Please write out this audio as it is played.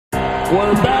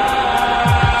We're back.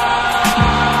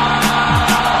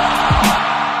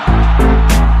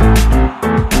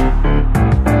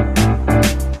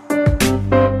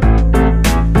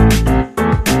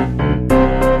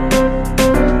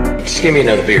 Just give me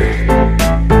another beer.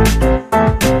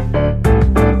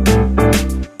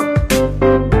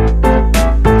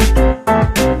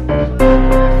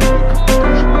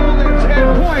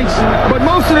 But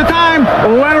most of the time,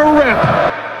 let her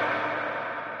rip.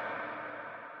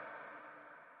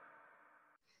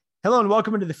 Hello and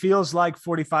welcome into the Feels Like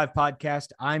 45 podcast.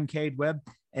 I'm Cade Webb,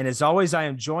 and as always, I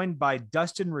am joined by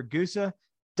Dustin Ragusa.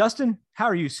 Dustin, how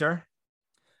are you, sir?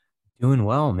 Doing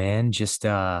well, man. Just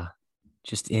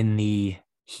in the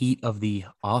heat of the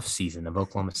off season of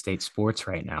Oklahoma State sports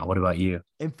right now. What about you?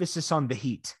 Emphasis on the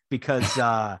heat because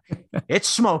it's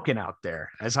smoking out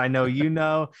there. As I know, you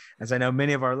know, as I know,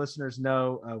 many of our listeners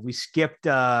know, we skipped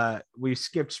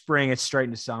spring. It's straight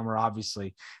into summer,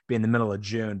 obviously being the middle of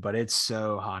June, but it's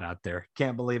so hot out there.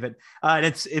 Can't believe it. And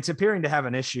it's appearing to have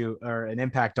an issue or an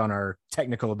impact on our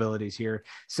technical abilities here.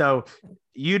 So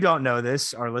you don't know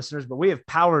this, our listeners, but we have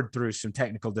powered through some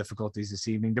technical difficulties this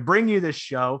evening to bring you this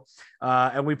show.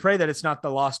 And we pray that it's not the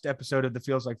lost episode of the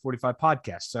Feels Like 45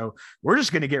 podcast. So we're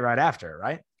just going to get right after it,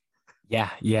 right? Yeah.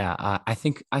 I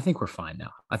think we're fine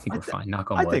now. I think we're fine. Knock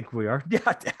on wood. I think we are.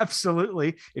 Yeah,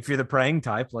 absolutely. If you're the praying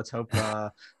type, let's hope,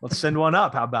 let's send one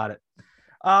up. How about it?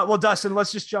 Well, Dustin,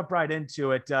 let's just jump right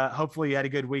into it. Hopefully you had a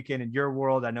good weekend in your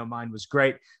world. I know mine was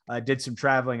great. Did some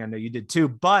traveling. I know you did too,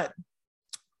 but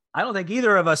I don't think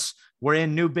either of us were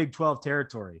in new Big 12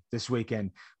 territory this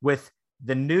weekend with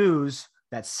the news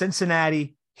that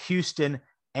Cincinnati, Houston,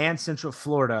 and Central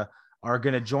Florida are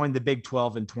going to join the Big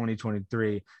 12 in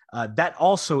 2023. That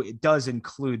also it does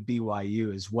include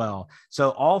BYU as well. So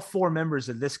all four members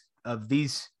of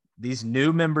these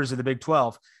new members of the Big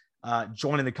 12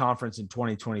 joining the conference in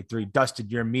 2023. Dustin,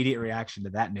 your immediate reaction to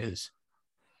that news?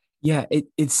 Yeah,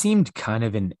 it seemed kind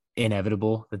of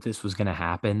inevitable that this was going to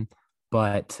happen.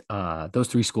 But those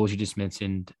three schools you just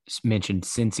mentioned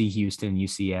Cincy, Houston,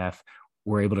 UCF,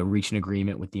 were able to reach an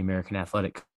agreement with the American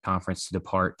Athletic Conference to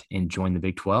depart and join the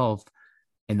Big 12,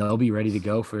 and they'll be ready to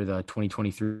go for the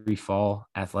 2023 fall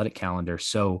athletic calendar.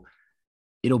 So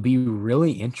it'll be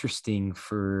really interesting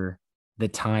for the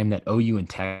time that OU and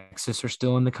Texas are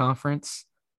still in the conference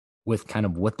with kind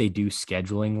of what they do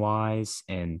scheduling wise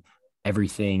and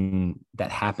everything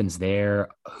that happens there,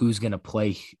 who's going to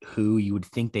play who. You would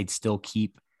think they'd still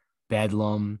keep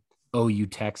Bedlam, OU,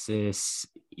 Texas,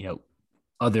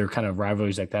 other kind of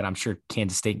rivalries like that. I'm sure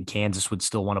Kansas State and Kansas would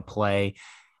still want to play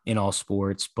in all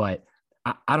sports, but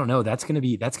I don't know. That's going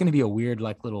to be a weird,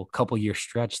 like little couple year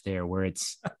stretch there where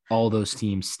it's all those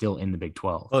teams still in the Big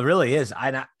 12. Well, it really is.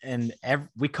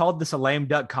 We called this a lame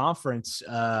duck conference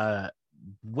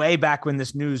way back when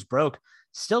this news broke.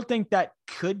 Still think that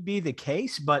could be the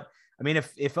case, but I mean,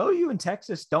 if OU and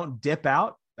Texas don't dip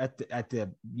out at the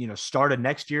start of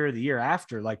next year or the year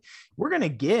after, like we're gonna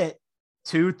get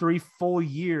 2-3 full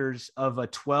years of a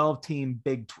 12-team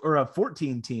or a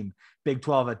 14-team Big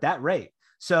 12 at that rate.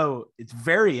 So it's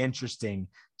very interesting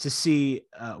to see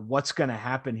what's going to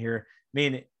happen here. I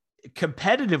mean,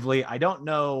 competitively, I don't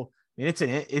know. I mean,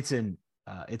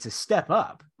 it's a step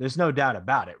up. There's no doubt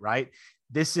about it, right?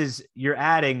 You're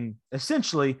adding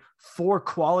essentially 4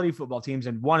 quality football teams,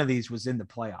 and one of these was in the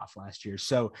playoff last year.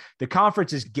 So the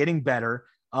conference is getting better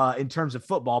in terms of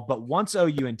football, but once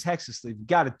OU and Texas leave, you've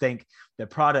got to think the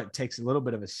product takes a little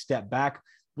bit of a step back.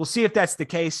 We'll see if that's the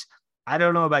case. I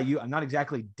don't know about you. I'm not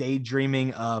exactly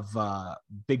daydreaming of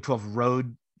Big 12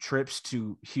 road trips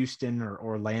to Houston or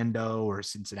Orlando or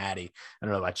Cincinnati. I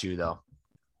don't know about you though.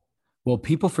 Well,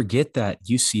 people forget that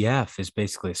UCF is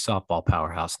basically a softball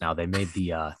powerhouse now. They made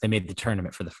the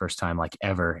tournament for the first time like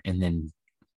ever, and then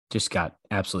just got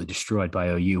absolutely destroyed by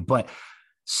OU. But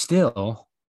still,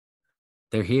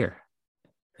 they're here,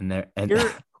 and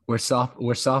we're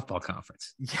softball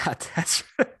conference. Yeah, that's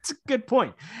a good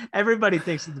point. Everybody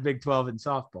thinks of the Big 12 in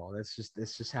softball. That's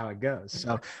just how it goes.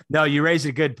 So no, you raise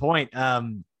a good point.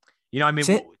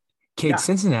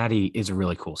 Cincinnati is a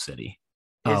really cool city.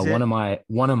 One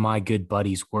of my good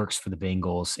buddies works for the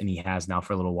Bengals, and he has now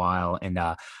for a little while. And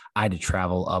I had to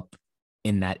travel up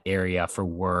in that area for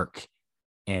work,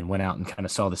 and went out and kind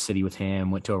of saw the city with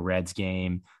him. Went to a Reds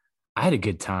game. I had a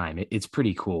good time. It's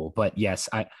pretty cool. But yes,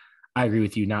 I agree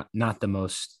with you. Not the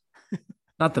most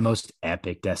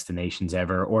epic destinations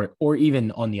ever, or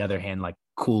even on the other hand, like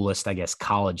coolest, I guess,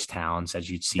 college towns as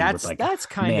you'd see with like that's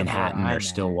kind Manhattan of or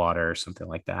Stillwater or something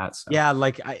like that. So. Yeah,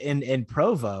 like in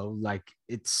Provo, like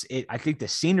I think the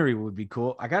scenery would be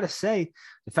cool. I gotta say,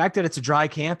 the fact that it's a dry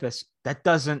campus, that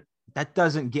doesn't that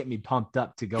doesn't get me pumped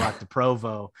up to go out to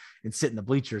Provo and sit in the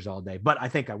bleachers all day. But I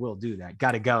think I will do that.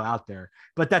 Got to go out there.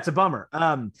 But that's a bummer. The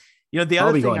I'll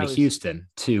other be thing going to Houston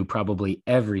too, probably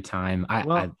every time. I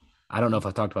don't know if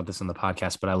I talked about this on the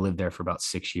podcast, but I lived there for about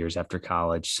 6 years after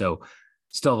college. So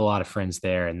still have a lot of friends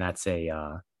there. And that's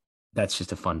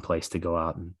just a fun place to go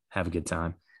out and have a good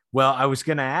time. Well, I was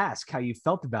going to ask how you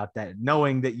felt about that,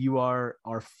 knowing that you are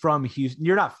from Houston.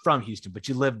 You're not from Houston, but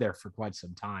you lived there for quite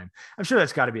some time. I'm sure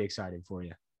that's got to be exciting for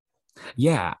you.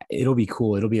 Yeah, it'll be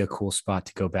cool. It'll be a cool spot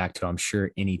to go back to. I'm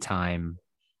sure anytime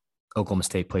Oklahoma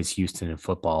State plays Houston in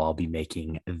football, I'll be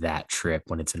making that trip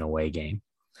when it's an away game.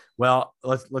 Well,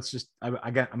 let's just, I'm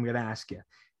going to ask you,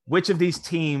 which of these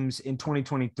teams in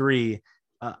 2023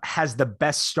 has the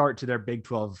best start to their Big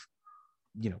 12,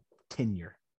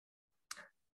 tenure?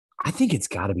 I think it's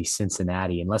got to be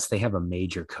Cincinnati, unless they have a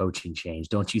major coaching change.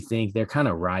 Don't you think? They're kind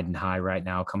of riding high right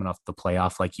now, coming off the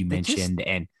playoff, like you mentioned,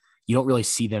 and you don't really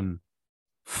see them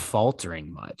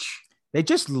faltering much. They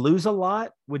just lose a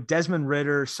lot with Desmond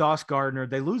Ridder, Sauce Gardner.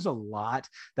 They lose a lot.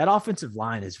 That offensive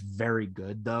line is very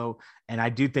good, though, and I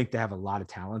do think they have a lot of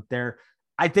talent there.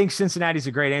 I think Cincinnati's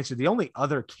a great answer. The only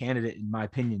other candidate, in my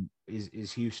opinion,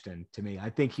 is Houston to me. I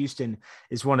think Houston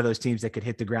is one of those teams that could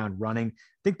hit the ground running.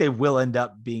 I think they will end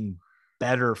up being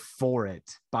better for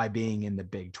it by being in the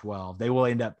Big 12. They will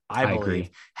end up, I believe, agree,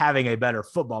 having a better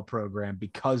football program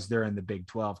because they're in the Big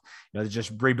 12. They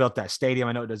just rebuilt that stadium.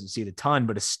 I know it doesn't see the ton,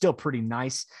 but it's still pretty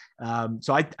nice.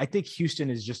 So I think Houston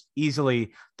is just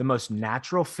easily the most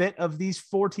natural fit of these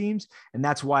four teams. And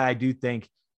that's why I do think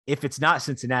if it's not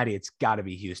Cincinnati, it's got to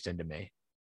be Houston to me.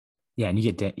 Yeah, and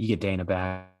you get Dana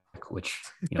back, which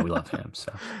we love him.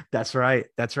 So That's right.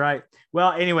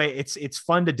 Well, anyway, it's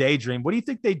fun to daydream. What do you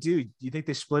think they do? Do you think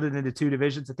they split it into two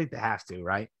divisions? I think they have to,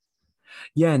 right?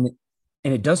 Yeah, and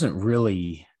it doesn't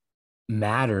really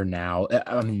matter now.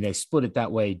 I mean, they split it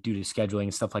that way due to scheduling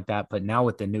and stuff like that. But now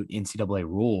with the new NCAA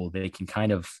rule, they can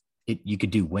kind of you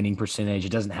could do winning percentage.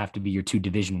 It doesn't have to be your two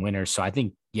division winners. So I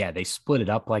think, yeah, they split it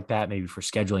up like that, maybe for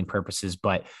scheduling purposes,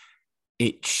 but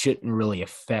it shouldn't really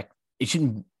affect. It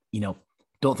shouldn't,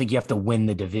 don't think you have to win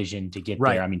the division to get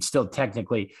there. I mean, still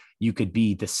technically you could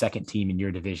be the second team in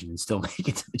your division and still make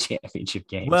it to the championship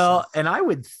game. Well, and I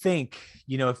would think,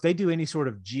 if they do any sort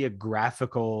of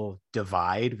geographical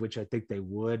divide, which I think they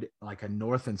would, like a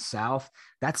North and South,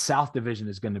 that South division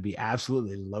is going to be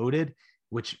absolutely loaded,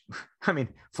 which, I mean,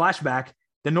 flashback,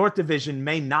 the North division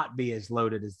may not be as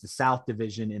loaded as the South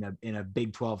division in a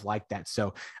Big 12 like that.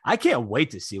 So I can't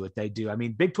wait to see what they do. I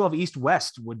mean, Big 12 East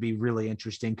West would be really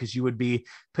interesting because you would be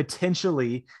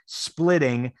potentially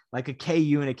splitting like a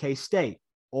KU and a K-State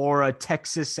or a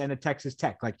Texas and a Texas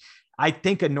Tech. Like, I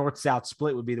think a North-South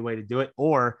split would be the way to do it.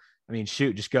 Or, I mean,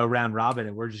 shoot, just go round robin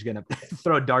and we're just going to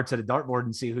throw darts at a dartboard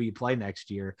and see who you play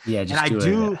next year. Yeah, just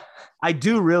I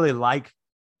do really like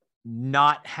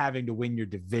not having to win your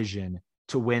division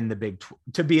to win the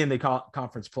to be in the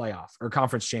conference playoff or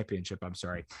conference championship. I'm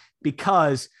sorry,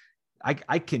 because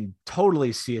I can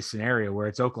totally see a scenario where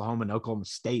it's Oklahoma and Oklahoma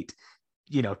State,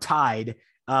 tied.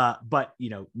 But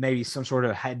maybe some sort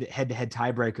of head-to-head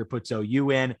tiebreaker puts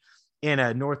OU in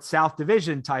a North-South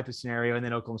division type of scenario, and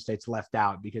then Oklahoma State's left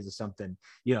out because of something,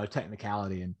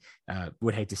 technicality, and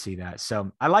would hate to see that.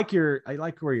 So I like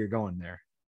where you're going there.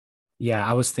 Yeah,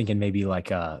 I was thinking maybe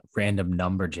like a random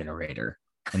number generator.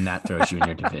 And that throws you in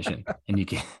your division, and you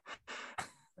can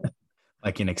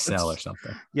like in Excel or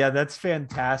something. Yeah, that's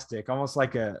fantastic. Almost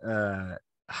like I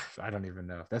don't even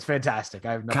know. That's fantastic.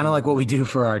 I have kind of like what we do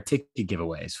for our ticket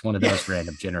giveaways. One of those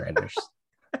random generators.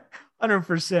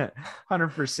 100%.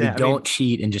 We don't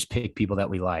cheat and just pick people that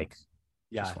we like.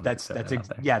 Yeah,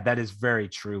 that is very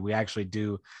true. We actually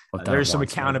do. There's some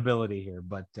accountability here,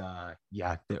 but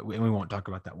we won't talk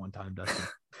about that one time, Dustin.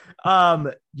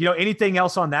 Anything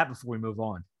else on that before we move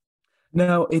on?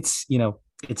 No, it's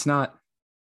not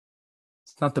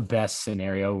the best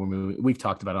scenario. We've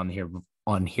talked about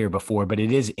on here before, but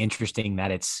it is interesting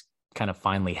that it's kind of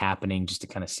finally happening, just to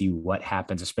kind of see what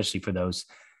happens, especially for those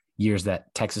years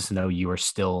that Texas and OU are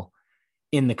still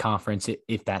in the conference,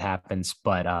 if that happens.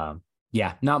 But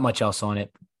yeah, not much else on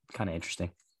it. Kind of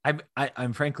interesting.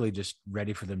 I'm frankly just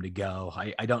ready for them to go.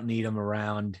 I don't need them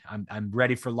around. I'm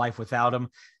ready for life without them.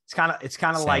 It's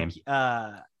kind of like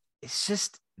it's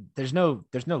just there's no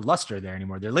luster there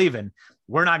anymore. They're leaving.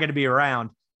 We're not going to be around.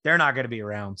 They're not going to be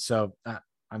around. So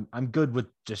I'm good with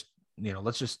just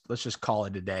let's just call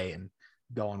it a day and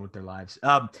go on with their lives.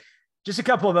 Just a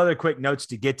couple of other quick notes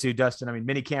to get to, Dustin. I mean,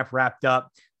 minicamp wrapped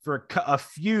up for a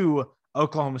few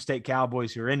Oklahoma State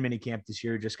Cowboys who are in minicamp this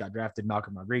year. Just got drafted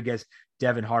Malcolm Rodriguez,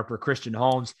 Devin Harper, Christian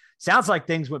Holmes. Sounds like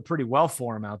things went pretty well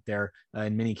for him out there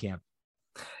in minicamp.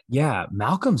 Yeah,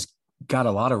 Malcolm's got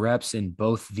a lot of reps in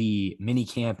both the mini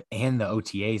camp and the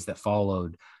OTAs that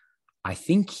followed. I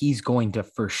think he's going to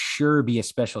for sure be a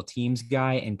special teams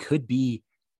guy and could be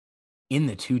in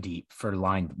the two deep for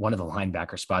one of the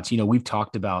linebacker spots. We've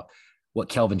talked about what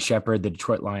Kelvin Shepard, the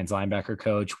Detroit Lions linebacker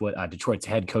coach, what Detroit's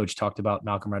head coach talked about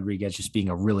Malcolm Rodriguez just being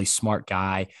a really smart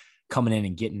guy, coming in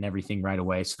and getting everything right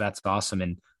away. So that's awesome.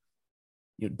 And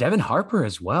Devin Harper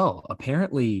as well.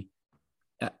 Apparently,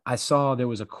 I saw there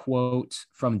was a quote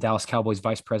from Dallas Cowboys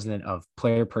Vice President of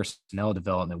Player Personnel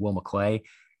Development, Will McClay.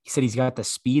 He said he's got the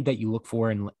speed that you look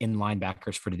for in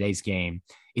linebackers for today's game.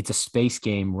 It's a space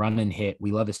game, run and hit.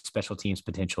 We love his special teams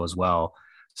potential as well.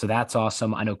 So that's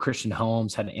awesome. I know Christian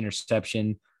Holmes had an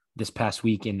interception this past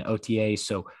week in OTA.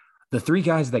 So the three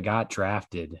guys that got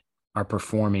drafted are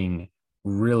performing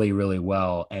really, really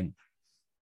well. And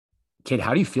Kid,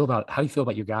 how do you feel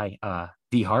about your guy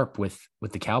D Harp with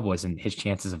the Cowboys and his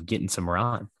chances of getting some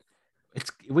run?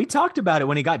 We talked about it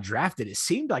when he got drafted. It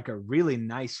seemed like a really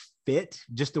nice fit,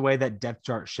 just the way that depth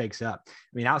chart shakes up. I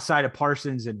mean, outside of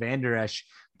Parsons and Van Der Esch,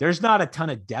 there's not a ton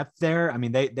of depth there. I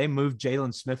mean, they moved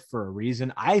Jalen Smith for a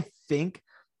reason. I think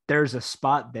there's a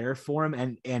spot there for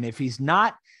him. And if he's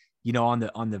not, on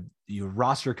the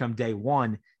roster come day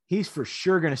one, he's for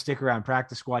sure going to stick around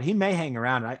practice squad. He may hang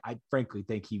around. I frankly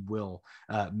think he will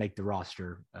make the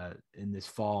roster in this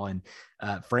fall. And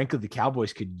frankly, the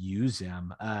Cowboys could use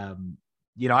him. I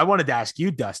wanted to ask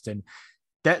you, Dustin,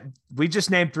 that we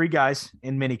just named three guys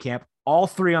in minicamp, all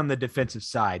three on the defensive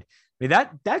side. I mean,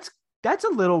 that's a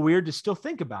little weird to still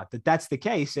think about that's the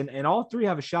case. And all three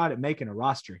have a shot at making a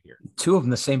roster here. Two of them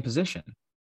the same position.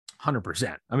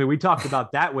 100%. I mean, we talked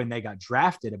about that when they got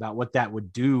drafted, about what that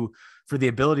would do for the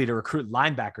ability to recruit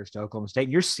linebackers to Oklahoma State.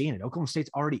 And you're seeing it. Oklahoma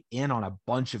State's already in on a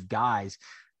bunch of guys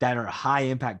that are high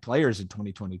impact players in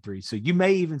 2023. So you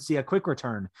may even see a quick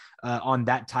return on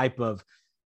that type of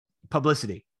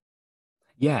publicity.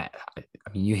 Yeah. I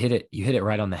mean, you hit it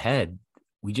right on the head.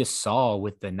 We just saw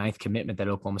with the 9th commitment that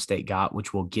Oklahoma State got,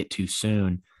 which we'll get to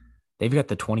soon, they've got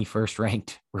the 21st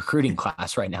ranked recruiting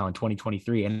class right now in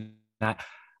 2023. And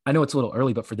I know it's a little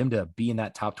early, but for them to be in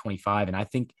that top 25, and I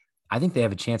think they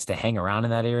have a chance to hang around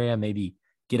in that area, maybe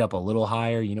get up a little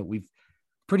higher. We've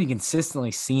pretty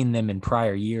consistently seen them in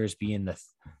prior years be in the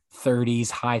 30s,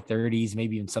 high 30s,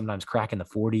 maybe even sometimes cracking the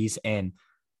 40s. And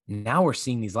now we're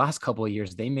seeing these last couple of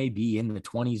years, they may be in the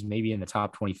 20s, maybe in the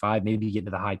top 25, maybe get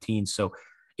into the high teens. So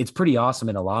it's pretty awesome.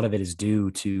 And a lot of it is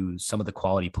due to some of the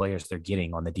quality players they're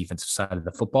getting on the defensive side of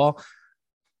the football.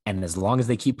 And as long as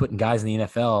they keep putting guys in the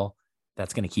NFL,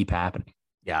 that's going to keep happening.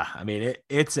 Yeah. I mean,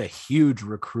 it's a huge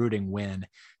recruiting win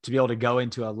to be able to go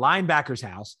into a linebacker's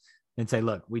house and say,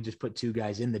 look, we just put two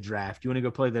guys in the draft. You want to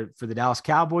go play for the Dallas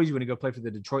Cowboys? You want to go play for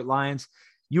the Detroit Lions?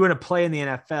 You want to play in the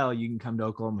NFL? You can come to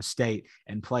Oklahoma State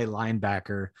and play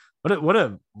linebacker.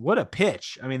 What a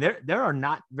pitch. I mean, there are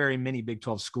not very many Big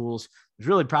 12 schools. There's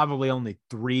really probably only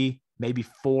 3, maybe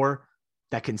 4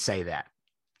 that can say that.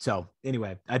 So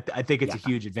anyway, I think it's a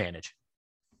huge advantage.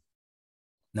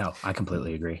 No, I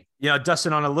completely agree.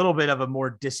 Dustin, on a little bit of a more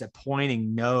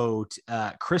disappointing note,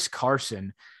 Chris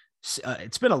Carson,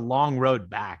 it's been a long road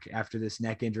back after this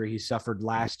neck injury he suffered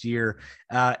last year.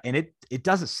 And it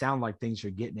doesn't sound like things are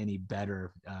getting any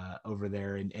better over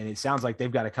there. And it sounds like they've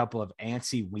got a couple of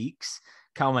antsy weeks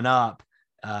coming up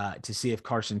to see if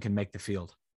Carson can make the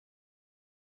field.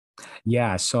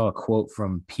 Yeah, I saw a quote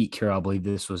from Pete Carroll. I believe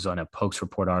this was on a Pokes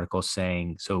Report article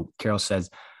saying, so Carroll says,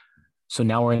 "So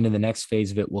now we're into the next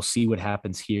phase of it. We'll see what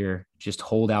happens here. Just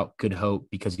hold out good hope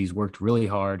because he's worked really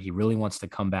hard. He really wants to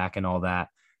come back and all that.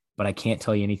 But I can't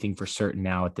tell you anything for certain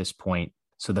now at this point.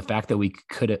 So the fact that we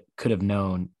could have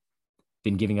known,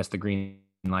 been giving us the green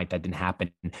light, that didn't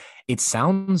happen." It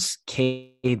sounds,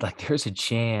 Cade, like there's a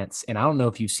chance. And I don't know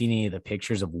if you've seen any of the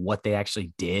pictures of what they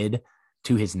actually did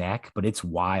to his neck, but it's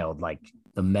wild. Like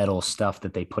the metal stuff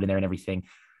that they put in there and everything.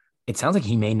 It sounds like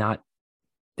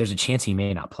there's a chance he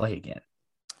may not play again.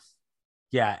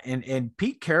 Yeah. And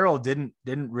Pete Carroll didn't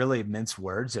really mince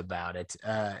words about it.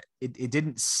 It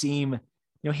didn't seem,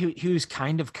 he was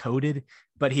kind of coded,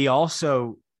 but he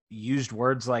also used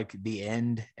words like the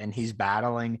end and he's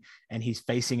battling and he's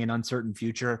facing an uncertain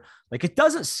future. Like it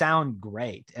doesn't sound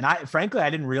great. And frankly, I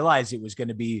didn't realize it was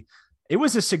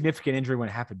a significant injury when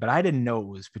it happened, but I didn't know it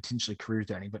was potentially career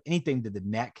threatening. But anything to the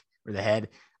neck or the head,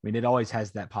 I mean, it always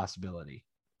has that possibility.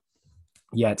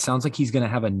 Yeah, it sounds like he's going to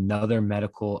have another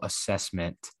medical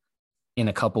assessment in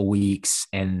a couple weeks,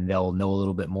 and they'll know a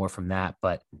little bit more from that.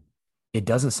 But it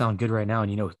doesn't sound good right now.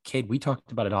 And, Cade, we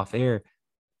talked about it off air.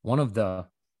 One of the,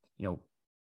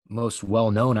 most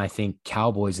well-known, I think,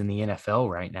 Cowboys in the NFL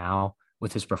right now,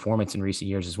 with his performance in recent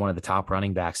years as one of the top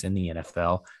running backs in the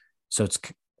NFL. So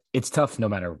it's tough no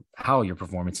matter how your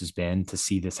performance has been to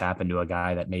see this happen to a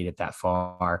guy that made it that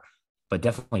far, but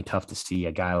definitely tough to see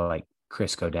a guy like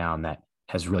Chris go down that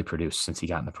has really produced since he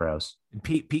got in the pros. And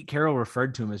Pete Carroll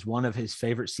referred to him as one of his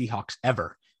favorite Seahawks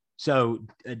ever. So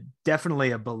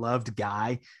definitely a beloved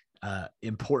guy,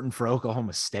 important for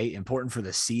Oklahoma State, important for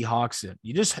the Seahawks.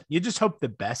 You just hope the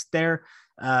best there.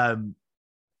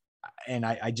 And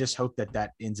I just hope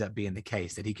that ends up being the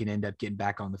case, that he can end up getting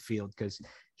back on the field, because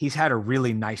he's had a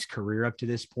really nice career up to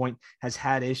this point, has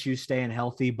had issues staying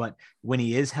healthy, but when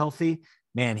he is healthy,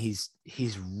 man, he's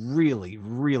really,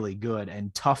 really good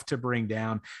and tough to bring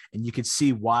down. And you could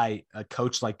see why a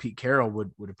coach like Pete Carroll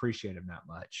would appreciate him that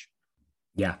much.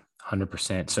 Yeah,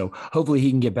 100%. So hopefully he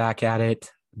can get back at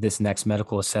it. This next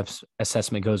medical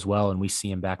assessment goes well, and we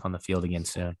see him back on the field again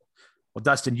soon. Well,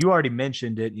 Dustin, you already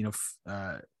mentioned it,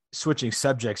 switching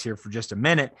subjects here for just a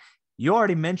minute. You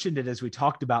already mentioned it as we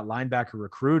talked about linebacker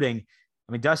recruiting.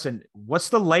 I mean, Dustin, what's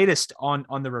the latest on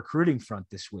the recruiting front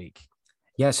this week?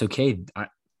 Yeah, so Cade,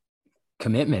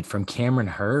 commitment from Cameron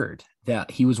Hurd.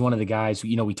 That he was one of the guys,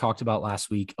 we talked about last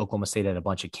week. Oklahoma State had a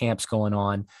bunch of camps going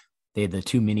on. They had the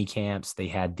 2 mini camps. They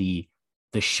had the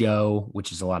show,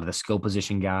 which is a lot of the skill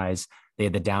position guys. They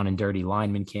had the down and dirty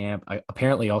lineman camp.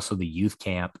 Apparently also the youth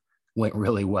camp went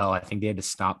really well. I think they had to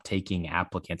stop taking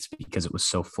applicants because it was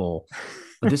so full.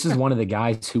 But this is one of the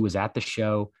guys who was at the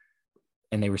show,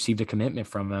 and they received a commitment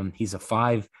from him. He's a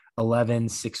 5'11",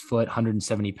 6 foot,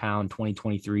 170 pound,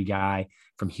 2023 guy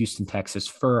from Houston, Texas,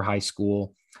 for high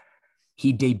school.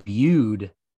 He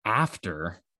debuted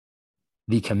after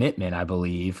the commitment, I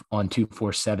believe, on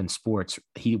 247 Sports.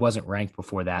 He wasn't ranked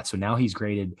before that. So now he's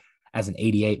graded as an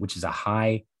 88, which is a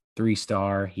high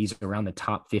 3-star. He's around the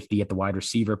top 50 at the wide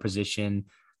receiver position.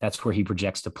 That's where he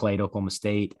projects to play at Oklahoma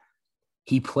State.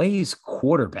 He plays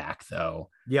quarterback, though,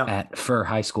 at Fur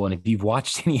High School. And if you've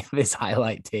watched any of his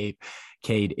highlight tape,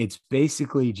 Cade, it's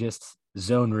basically just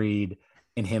zone read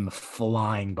and him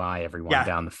flying by everyone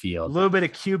down the field. A little bit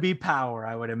of QB power,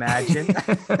 I would imagine.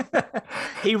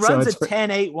 He runs a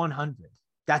 10-8 100.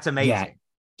 That's amazing. Yeah,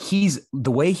 he's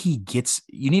the way he gets.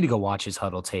 You need to go watch his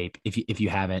huddle tape if you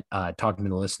haven't. Talking to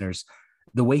the listeners,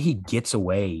 the way he gets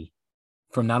away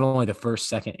from not only the first,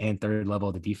 second, and third level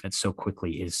of the defense so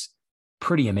quickly is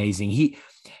pretty amazing.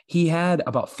 He had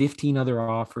about 15 other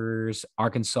offers: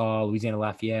 Arkansas, Louisiana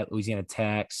Lafayette, Louisiana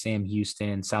Tech, Sam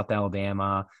Houston, South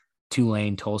Alabama,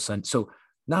 Tulane, Tulsa. So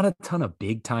not a ton of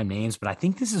big time names, but I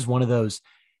think this is one of those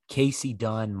Casey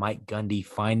Dunn, Mike Gundy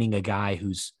finding a guy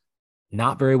who's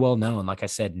not very well known. Like I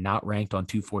said, not ranked on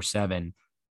 247,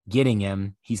 getting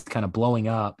him, he's kind of blowing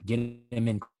up, getting him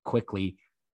in quickly.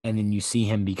 And then you see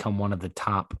him become one of the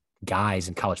top guys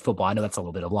in college football. I know that's a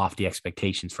little bit of lofty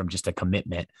expectations from just a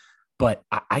commitment, but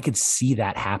I could see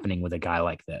that happening with a guy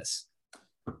like this.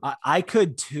 I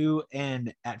could too.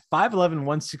 And at 5'11",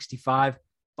 165,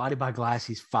 body by glass,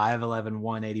 he's 5'11",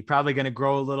 180, probably going to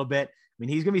grow a little bit. I mean,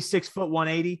 he's going to be 6 foot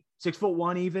 180,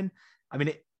 6'1" even. I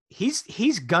mean,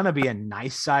 he's going to be a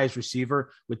nice size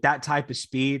receiver with that type of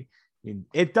speed. I mean,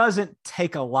 it doesn't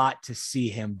take a lot to see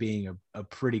him being a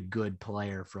pretty good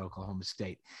player for Oklahoma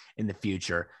State in the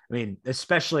future. I mean,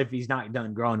 especially if he's not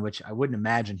done growing, which I wouldn't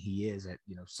imagine he is at,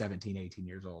 17, 18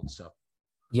 years old. So.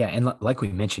 Yeah, and like we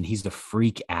mentioned, he's the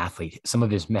freak athlete. Some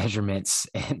of his measurements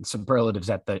and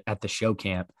superlatives at the show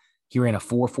camp, he ran a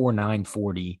 4.49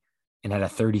 40 and had a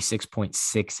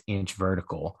 36.6-inch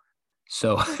vertical.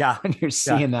 So when you're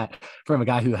seeing that from a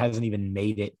guy who hasn't even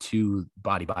made it to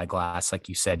body by glass, like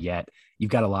you said, yet, you've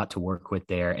got a lot to work with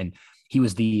there. And he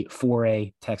was the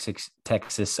 4A Texas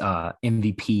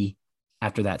MVP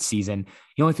after that season.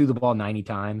 He only threw the ball 90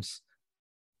 times.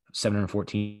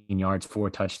 714 yards, 4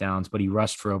 touchdowns, but he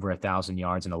rushed for over 1,000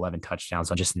 yards and 11 touchdowns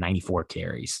on just 94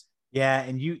 carries. Yeah,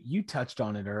 and you touched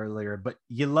on it earlier, but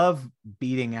you love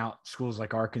beating out schools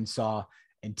like Arkansas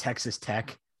and Texas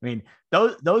Tech. I mean,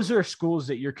 those are schools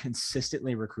that you're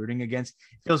consistently recruiting against.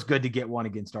 It feels good to get one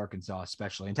against Arkansas,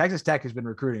 especially. And Texas Tech has been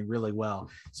recruiting really well.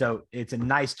 So it's a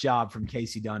nice job from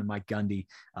Casey Dunn and Mike Gundy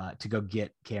to go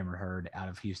get Cameron Hurd out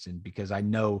of Houston, because I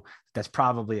know that's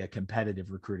probably a competitive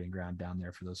recruiting ground down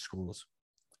there for those schools.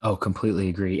 Oh, completely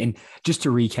agree. And just to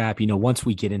recap, once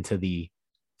we get into the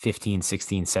 15,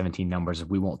 16, 17 numbers,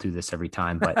 we won't do this every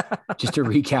time, but just to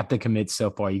recap the commits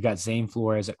so far, you got Zane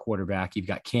Flores at quarterback. You've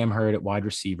got Cam Hurd at wide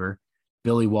receiver,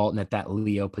 Billy Walton at that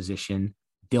Leo position,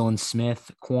 Dylan Smith,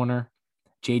 corner,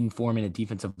 Jaden Foreman at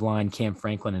defensive line, Cam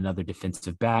Franklin, another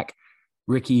defensive back,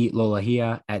 Ricky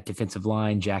Lolahia at defensive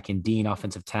line, Jack and Dean,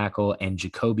 offensive tackle, and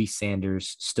Jacoby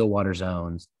Sanders, Stillwater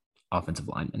zones, offensive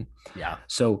linemen. Yeah.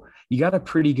 So you got a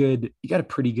pretty good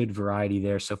variety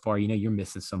there so far. You're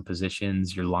missing some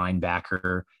positions, your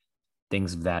linebacker,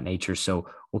 things of that nature. So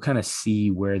we'll kind of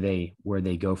see where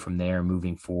they go from there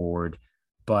moving forward.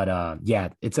 But I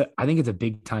think it's a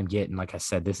big time get. And like I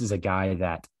said, this is a guy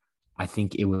that I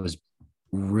think it was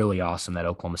really awesome that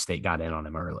Oklahoma State got in on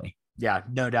him early. Yeah,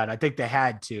 no doubt. I think they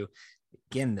had to.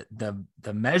 Again, the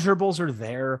measurables are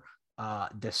there.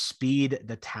 The speed,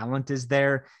 the talent is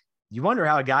there. You wonder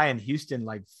how a guy in Houston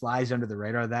like flies under the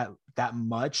radar that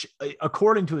much.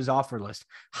 According to his offer list,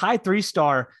 high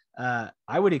 3-star.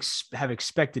 I would have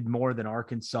expected more than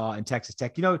Arkansas and Texas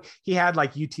Tech. He had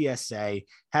like UTSA,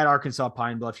 had Arkansas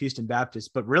Pine Bluff, Houston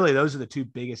Baptist, but really those are the two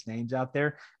biggest names out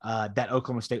there that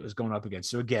Oklahoma State was going up against.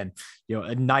 So again,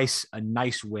 a nice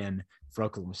win for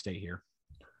Oklahoma State here.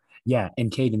 Yeah, and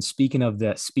Caden, speaking of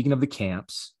the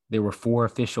camps, there were 4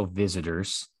 official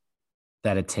visitors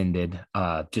that attended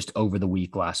just over the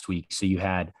week last week. So you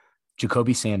had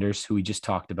Jacoby Sanders, who we just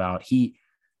talked about.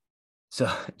 So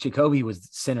Jacoby was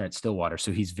center at Stillwater,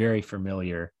 so he's very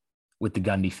familiar with the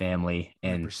Gundy family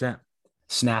and 100%.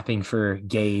 Snapping for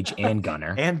Gage and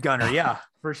Gunner. Yeah,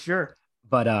 for sure.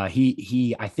 But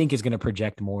he I think is going to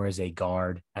project more as a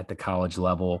guard at the college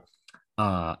level.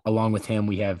 Along with him,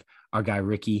 we have our guy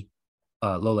Ricky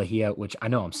Lolahia, which I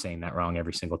know I'm saying that wrong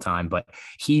every single time, but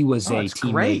he was a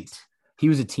teammate. Great. He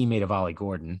was a teammate of Ollie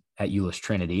Gordon at Euless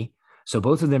Trinity. So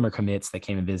both of them are commits that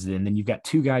came and visited. And then you've got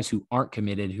 2 guys who aren't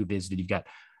committed who visited. You've got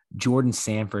Jordan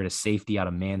Sanford, a safety out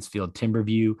of Mansfield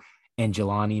Timberview, and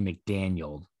Jelani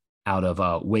McDaniel out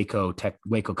of Waco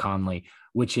Conley,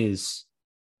 which is,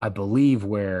 I believe,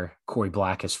 where Corey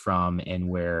Black is from and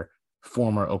where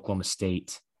former Oklahoma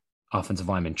State offensive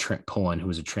lineman Trent Pullen, who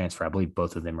was a transfer. I believe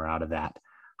both of them are out of that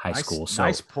high school. So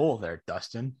nice pull there,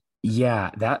 Dustin. Yeah,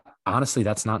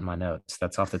 that's not in my notes.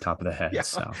 That's off the top of the head. Yeah,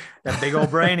 so that big old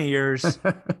brain of yours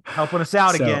helping us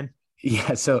out again.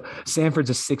 Yeah. So Sanford's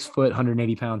a 6 foot,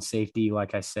 180-pound safety,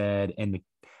 like I said, and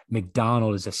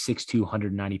McDonald is a 6'2",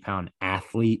 190-pound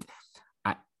athlete.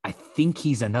 I think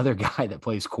he's another guy that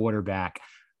plays quarterback,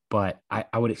 but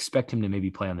I would expect him to maybe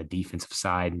play on the defensive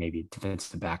side, maybe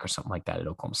defensive back or something like that at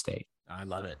Oklahoma State. I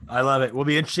love it. Will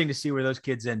be interesting to see where those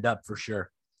kids end up for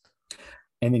sure.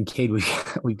 And then, Cade,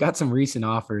 we've got some recent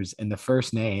offers, and the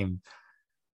first name,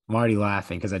 I'm already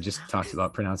laughing because I just talked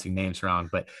about pronouncing names wrong,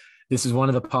 but this is one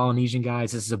of the Polynesian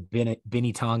guys. This is a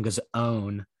Benny Tonga's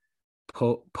own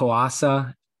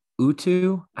Poasa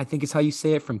Utu, I think is how you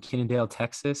say it, from Kennedale,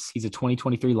 Texas. He's a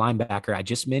 2023 linebacker. I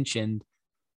just mentioned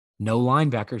no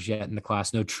linebackers yet in the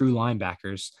class, no true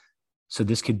linebackers. So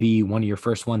this could be one of your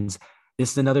first ones.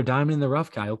 This is another diamond in the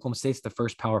rough guy. Oklahoma State's the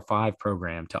first Power 5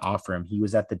 program to offer him. He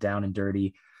was at the Down and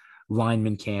Dirty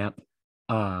lineman camp.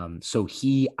 So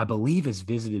he, I believe, has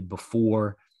visited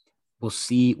before. We'll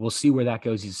see where that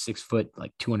goes. He's a 6 foot,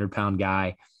 like 200-pound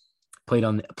guy.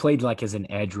 Played like as an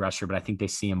edge rusher, but I think they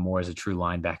see him more as a true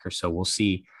linebacker. So we'll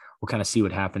see. We'll kind of see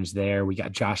what happens there. We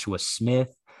got Joshua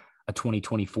Smith, a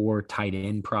 2024 tight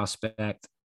end prospect.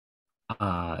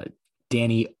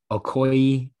 Danny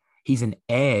Okoye, he's an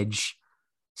edge.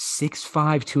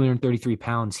 6'5", 233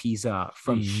 pounds. He's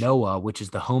from NOAA, which is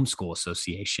the Homeschool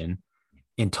Association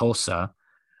in Tulsa.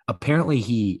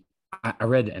 Apparently I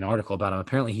read an article about him.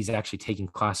 Apparently he's actually taking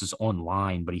classes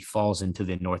online, but he falls into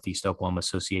the Northeast Oklahoma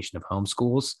Association of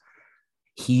Homeschools.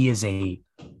 He is a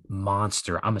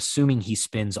monster. I'm assuming he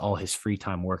spends all his free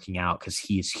time working out because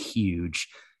he is huge.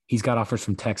 He's got offers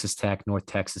from Texas Tech, North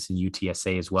Texas, and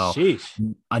UTSA as well.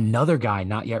 Sheesh. Another guy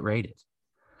not yet rated.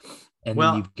 And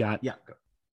then you've got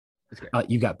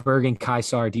you've got Bergen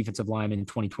Kaisar, defensive lineman in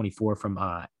 2024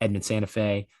 from Edmond Santa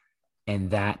Fe, and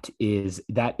that is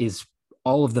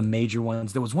all of the major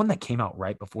ones. There was one that came out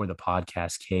right before the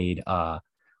podcast, Cade.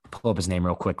 Pull up his name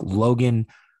real quick. Logan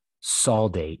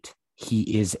Saldate.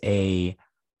 He is a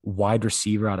wide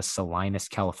receiver out of Salinas,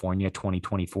 California,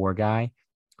 2024 guy.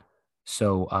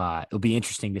 So it'll be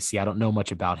interesting to see. I don't know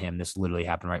much about him. This literally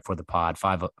happened right before the pod.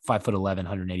 5'11",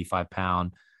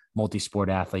 185-pound multi-sport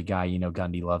athlete guy.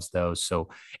 Gundy loves those. So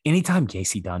anytime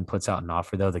Casey Dunn puts out an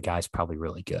offer, though, the guy's probably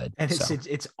really good. And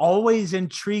it's always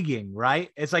intriguing, right?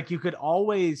 It's like you could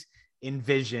always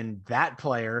envision that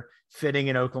player fitting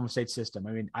in Oklahoma State system.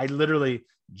 I mean, I literally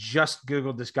just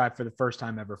Googled this guy for the first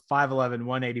time ever. 5'11",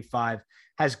 185,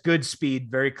 has good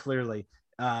speed very clearly.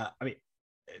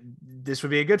 This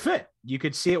would be a good fit. You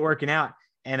could see it working out,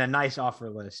 and a nice offer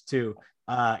list too.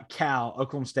 Cal,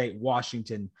 Oklahoma State,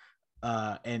 Washington,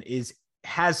 and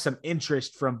has some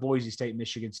interest from Boise State,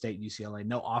 Michigan State, UCLA.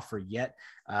 No offer yet,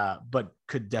 but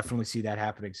could definitely see that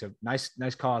happening. So nice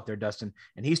call out there, Dustin.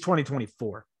 And he's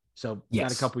 2024, so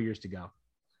got a couple years to go.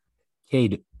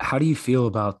 Cade, how do you feel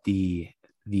about the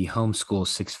homeschool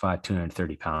 6'5",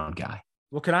 230-pound guy?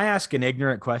 Well, can I ask an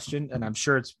ignorant question? And I'm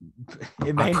sure it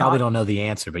may I probably not, don't know the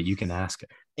answer, but you can ask it.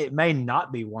 it may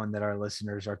not be one that our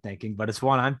listeners are thinking, but it's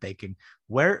one I'm thinking.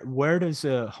 Where does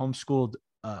a homeschooled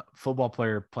football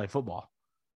player play football?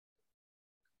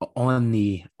 On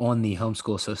the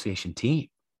homeschool association team.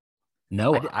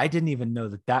 No, I didn't even know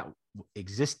that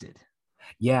existed.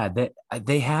 yeah,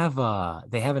 they have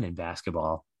it in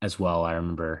basketball as well. I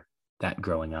remember that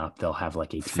growing up. They'll have like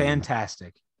a team.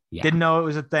 Fantastic. Yeah. Didn't know it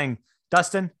was a thing.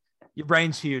 Dustin, your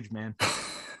brain's huge, man.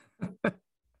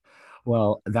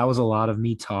 Well, that was a lot of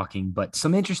me talking, but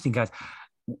some interesting guys.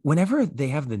 Whenever they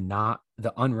have the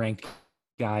unranked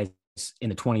guys in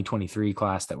the 2023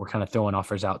 class that we're kind of throwing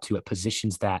offers out to at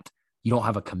positions that you don't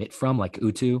have a commit from, like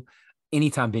Utu,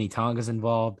 anytime Benny Tonga's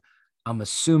involved, I'm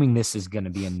assuming this is going to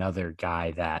be another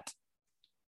guy that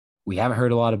we haven't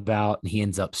heard a lot about, and he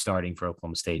ends up starting for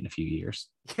Oklahoma State in a few years.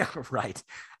 Yeah, right.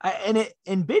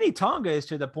 And Benny Tonga is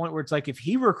to the point where it's like if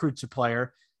he recruits a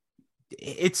player,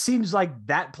 it seems like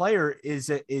that player is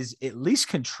at least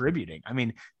contributing. I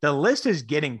mean, the list is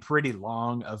getting pretty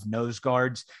long of nose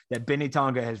guards that Benny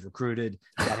Tonga has recruited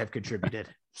that have contributed.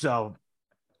 So,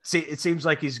 see, it seems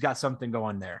like he's got something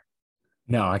going there.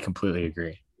 No, I completely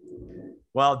agree.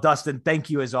 Well, Dustin, thank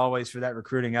you as always for that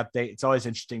recruiting update. It's always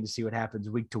interesting to see what happens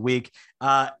week to week.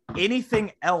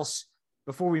 Anything else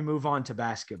before we move on to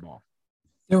basketball?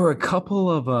 There were a couple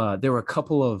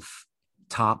of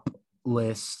top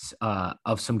lists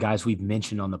of some guys we've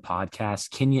mentioned on the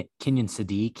podcast. Kenyon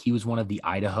Sadiq, he was one of the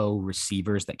Idaho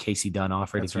receivers that Casey Dunn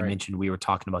offered. That's if you right. mentioned, we were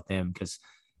talking about them because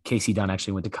Casey Dunn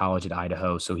actually went to college at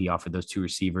Idaho, so he offered those two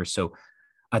receivers. So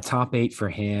a top 8 for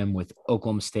him with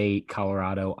Oklahoma State,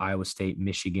 Colorado, Iowa State,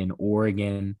 Michigan,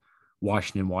 Oregon,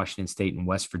 Washington State, and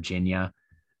West Virginia.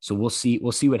 So we'll see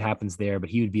what happens there, but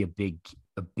he would be a big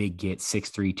get,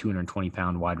 6'3",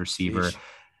 220-pound wide receiver. Sheesh.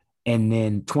 And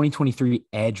then 2023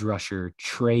 edge rusher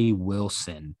Trey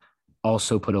Wilson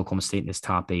also put Oklahoma State in his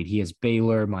top 8. He has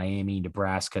Baylor, Miami,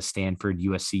 Nebraska, Stanford,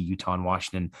 USC, Utah, and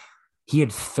Washington. He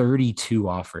had 32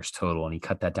 offers total, and he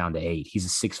cut that down to 8. He's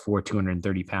a 6'4",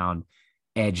 230-pound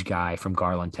edge guy from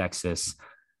Garland, Texas.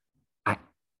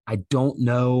 I don't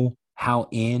know how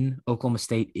in Oklahoma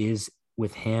State is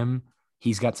with him.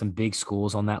 He's got some big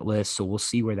schools on that list, so we'll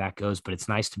see where that goes. But it's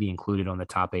nice to be included on the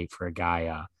top 8 for a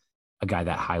guy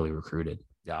that highly recruited.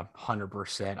 Yeah,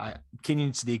 100%.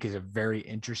 Kenyon Sadiq is a very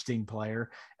interesting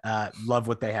player. Love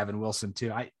what they have in Wilson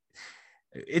too.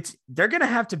 They're going to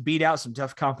have to beat out some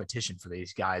tough competition for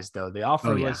these guys, though. The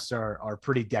offer lists are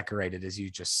pretty decorated, as you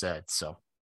just said. So.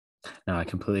 No, I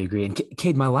completely agree. And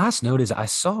Cade, my last note is I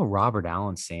saw Robert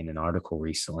Allen saying in an article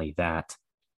recently that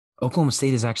Oklahoma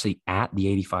State is actually at the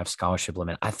 85 scholarship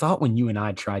limit. I thought when you and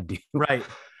I tried to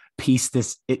piece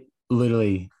this, it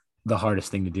literally the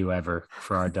hardest thing to do ever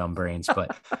for our dumb brains,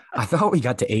 but I thought we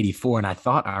got to 84, and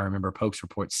I remember Pokes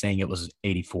Report saying it was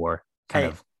 84.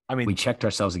 We checked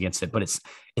ourselves against it, but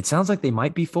it sounds like they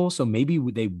might be full, so maybe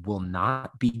they will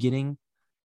not be getting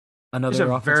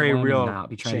another offensive line and not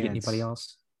be trying to get anybody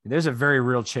else. There's a very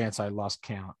real chance I lost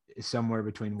count. Somewhere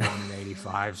between 1 and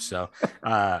 85. So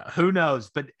who knows?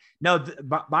 But no,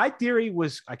 my theory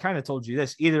was, I kind of told you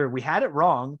this, either we had it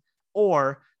wrong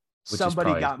or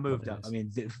somebody got moved up. I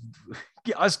mean,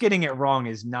 us getting it wrong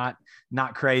is not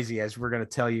crazy, as we're going to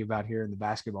tell you about here in the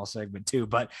basketball segment too.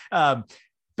 But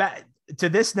back to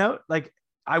this note, like,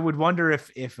 I would wonder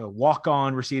if a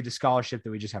walk-on received a scholarship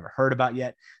that we just haven't heard about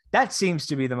yet. That seems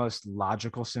to be the most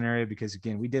logical scenario because,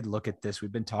 again, we did look at this.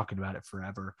 We've been talking about it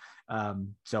forever.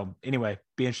 So anyway,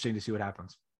 be interesting to see what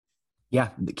happens. Yeah,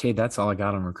 Cade, that's all I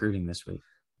got on recruiting this week.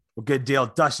 Well, good deal.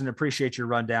 Dustin, appreciate your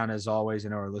rundown as always. I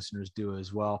know our listeners do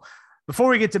as well. Before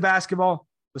we get to basketball,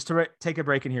 let's take a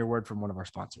break and hear a word from one of our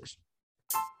sponsors.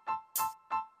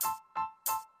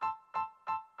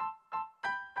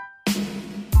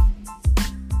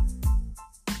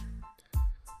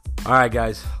 All right,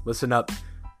 guys, listen up.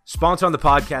 Sponsor on the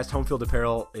podcast, Home Field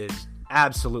Apparel, is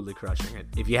absolutely crushing it.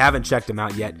 If you haven't checked them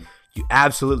out yet, you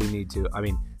absolutely need to. I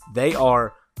mean, they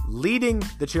are leading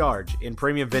the charge in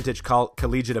premium vintage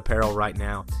collegiate apparel right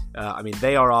now.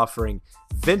 They are offering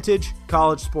vintage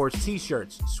college sports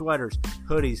t-shirts, sweaters,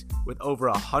 hoodies with over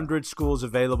 100 schools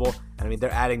available. And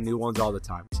they're adding new ones all the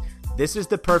time. This is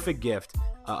the perfect gift.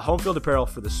 Home Field Apparel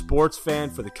for the sports fan,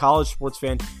 for the college sports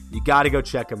fan. You got to go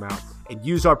check them out and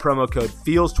use our promo code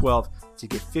FEELS12 to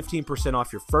get 15%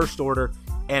 off your first order.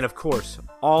 And of course,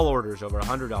 all orders over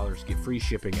 $100 get free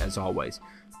shipping as always.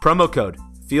 Promo code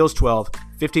FEELS12,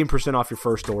 15% off your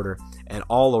first order, and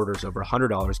all orders over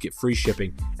 $100 get free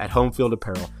shipping at Home Field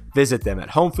Apparel. Visit them at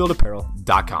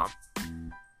homefieldapparel.com.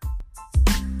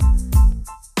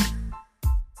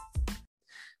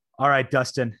 All right,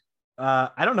 Dustin.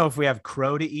 I don't know if we have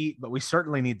crow to eat, but we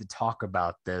certainly need to talk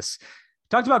about this.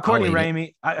 Talked about Courtney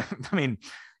Ramey. I mean,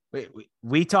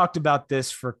 we talked about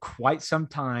this for quite some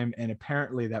time, and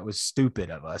apparently that was stupid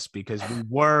of us because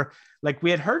we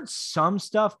had heard some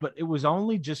stuff, but it was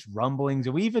only just rumblings.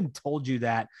 And we even told you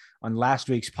that on last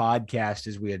week's podcast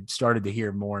as we had started to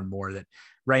hear more and more that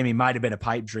Ramey might have been a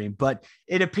pipe dream, but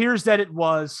it appears that it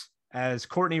was, as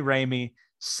Courtney Ramey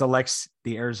selects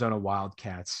the Arizona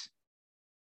Wildcats.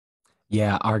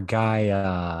 Yeah, our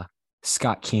guy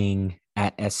Scott King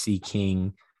at SC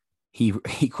King, he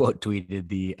quote tweeted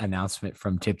the announcement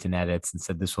from Tipton Edits and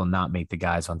said, "This will not make the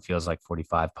guys on Feels Like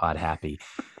 45 pod happy."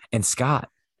 And Scott,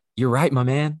 you're right, my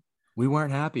man. We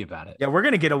weren't happy about it. Yeah, we're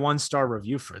gonna get a 1-star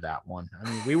review for that one. I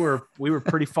mean, we were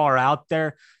pretty far out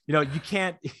there. You know, you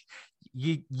can't.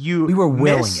 We were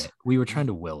willing it. We were trying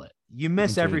to will it. You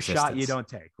miss every shot you don't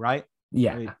take, right?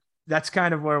 Yeah. I mean, that's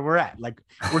kind of where we're at. Like,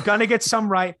 we're going to get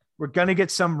some right. We're going to get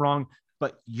some wrong,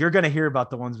 but you're going to hear about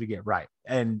the ones we get right.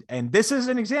 And this is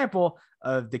an example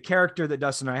of the character that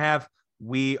Dustin and I have.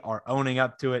 We are owning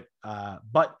up to it.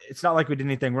 But it's not like we did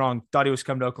anything wrong. Thought he was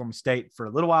coming to Oklahoma State for a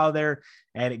little while there,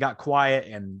 and it got quiet,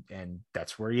 and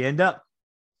that's where you end up.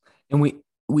 And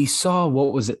we saw,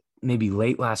 what was it, maybe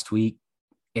late last week,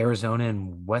 Arizona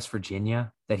and West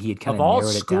Virginia, that he had kind of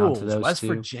narrowed it down to those West two.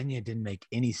 Virginia didn't make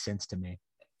any sense to me.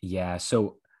 Yeah.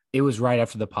 So it was right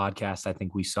after the podcast. I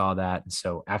think we saw that. And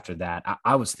so after that,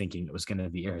 I was thinking it was going to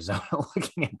be Arizona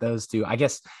looking at those two. I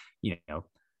guess,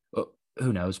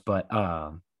 who knows? But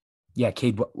yeah,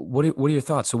 Cade, what are your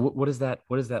thoughts? So what does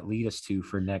that lead us to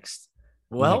for next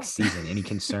season? Any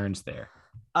concerns there?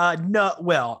 No.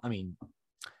 Well, I mean,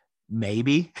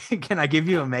 maybe. Can I give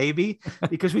you a maybe?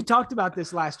 Because we talked about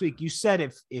this last week. You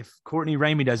said if Courtney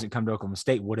Ramey doesn't come to Oklahoma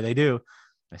State, what do?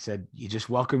 I said, you just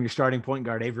welcome your starting point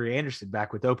guard, Avery Anderson,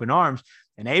 back with open arms.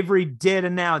 And Avery did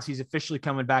announce he's officially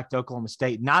coming back to Oklahoma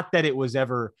State. Not that it was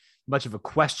ever much of a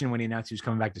question when he announced he was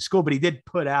coming back to school, but he did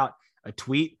put out a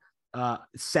tweet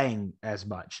saying as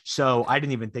much. So I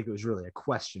didn't even think it was really a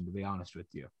question, to be honest with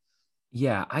you.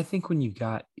 Yeah, I think when you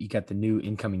got the new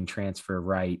incoming transfer,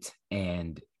 Wright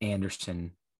and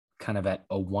Anderson, kind of at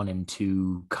a 1 and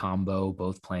 2 combo,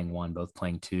 both playing 1, both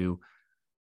playing 2,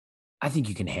 I think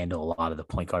you can handle a lot of the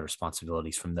point guard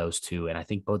responsibilities from those two. And I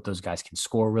think both those guys can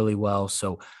score really well.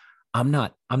 So I'm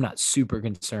not super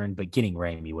concerned, but getting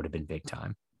Ramey would have been big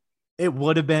time. It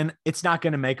would have been. It's not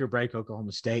going to make or break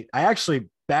Oklahoma State. I actually,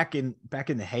 back in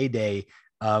the heyday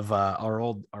of our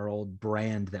old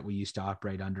brand that we used to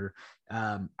operate under,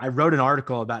 I wrote an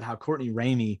article about how Courtney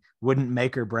Ramey wouldn't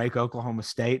make or break Oklahoma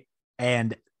State.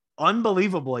 And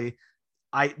unbelievably,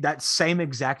 that same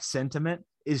exact sentiment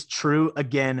is true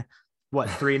again,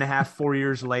 3.5, 4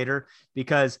 years later,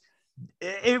 because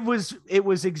it was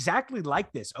exactly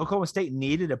like this. Oklahoma State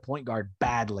needed a point guard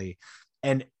badly,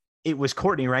 and it was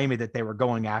Courtney Ramey that they were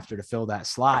going after to fill that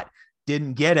slot.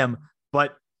 Didn't get him,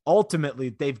 but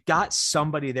ultimately they've got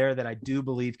somebody there that I do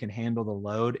believe can handle the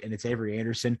load, and it's Avery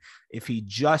Anderson. If he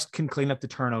just can clean up the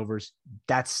turnovers,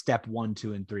 that's step 1,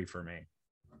 2, and 3 for me.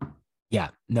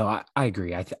 Yeah, no, I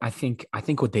agree. I think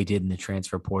what they did in the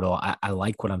transfer portal, I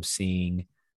like what I'm seeing.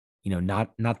 Not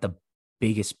the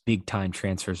biggest big time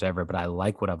transfers ever, but I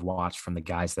like what I've watched from the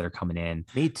guys that are coming in.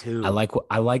 Me too. I like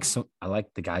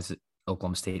the guys that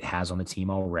Oklahoma State has on the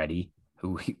team already,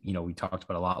 who we talked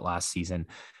about a lot last season,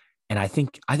 and I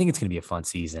think it's going to be a fun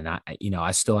season.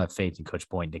 I still have faith in Coach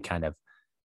Boynton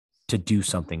to do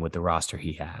something with the roster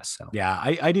he has. So yeah,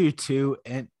 I do too,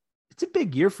 and it's a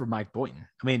big year for Mike Boynton.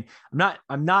 I mean,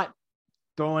 I'm not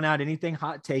throwing out anything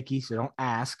hot takey, so don't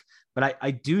ask, but I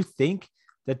do think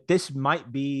that this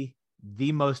might be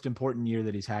the most important year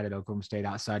that he's had at Oklahoma State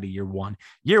outside of year one.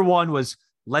 Year one was,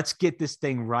 let's get this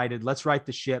thing righted. Let's right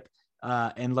the ship,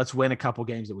 and let's win a couple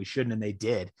games that we shouldn't, and they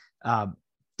did.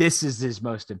 This is his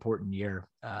most important year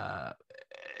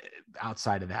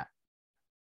outside of that.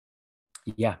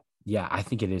 Yeah, I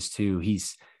think it is too.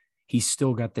 He's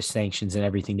still got the sanctions and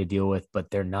everything to deal with, but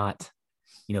they're not,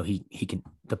 he can,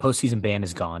 the postseason ban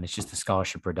is gone. It's just the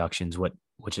scholarship reductions,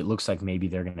 which it looks like maybe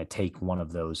they're going to take one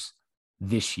of those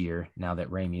this year now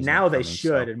that Ramey is now they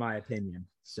should, in my opinion.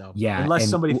 So yeah, unless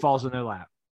somebody falls in their lap.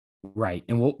 Right.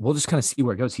 And we'll just kind of see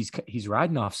where it goes. He's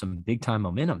riding off some big time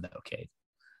momentum though, Cade.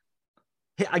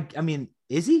 I mean,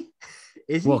 is he?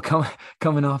 Is he? Well,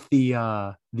 coming off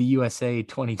the USA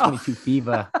 2022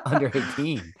 FIBA under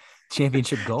 18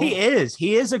 championship gold.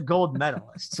 He is a gold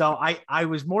medalist. So I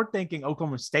was more thinking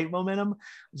Oklahoma State momentum.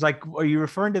 It's like, are you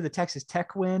referring to the Texas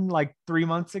Tech win like 3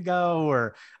 months ago?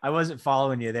 Or I wasn't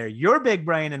following you there. Your big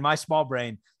brain and my small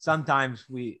brain, sometimes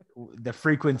the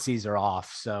frequencies are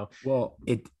off. So well,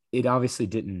 it obviously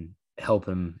didn't help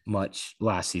him much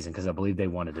last season because I believe they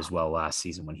won it as well last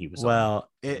season when he was he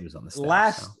was on the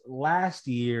staff. Last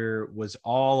year was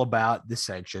all about the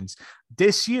sanctions.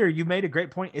 This year, you made a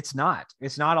great point. It's not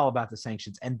all about the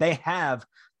sanctions, and they have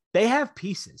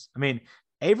pieces. I mean,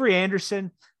 Avery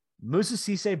Anderson, Musa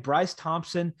Cisse, Bryce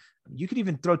Thompson. You could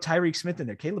even throw Tyreek Smith in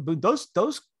there. Caleb Boone.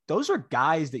 Those are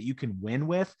guys that you can win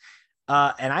with.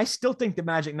 And I still think the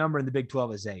magic number in the Big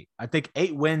 12 is 8. I think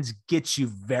 8 wins gets you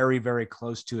very, very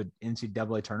close to an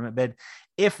NCAA tournament bid.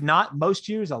 If not, most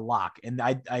years a lock. And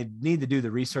I need to do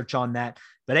the research on that.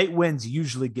 But 8 wins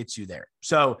usually gets you there.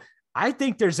 So I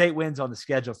think there's 8 wins on the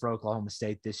schedule for Oklahoma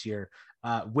State this year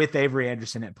with Avery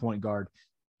Anderson at point guard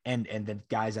and the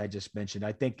guys I just mentioned.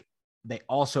 I think they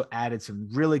also added some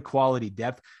really quality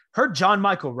depth. Heard John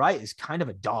Michael Wright is kind of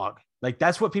a dog. Like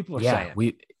that's what people are saying.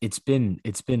 It's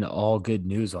been all good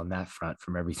news on that front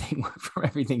from everything.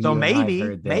 So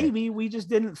maybe we just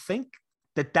didn't think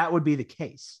that would be the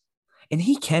case. And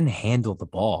he can handle the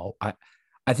ball.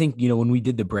 I think, when we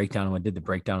did the breakdown,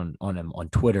 on him on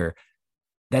Twitter,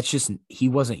 that's just, he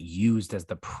wasn't used as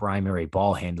the primary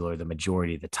ball handler the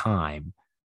majority of the time,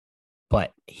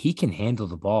 but he can handle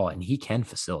the ball and he can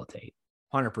facilitate.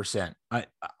 100%.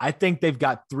 I think they've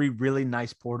got 3 really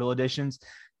nice portal additions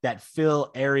that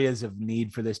fill areas of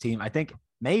need for this team. I think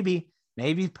maybe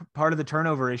part of the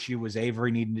turnover issue was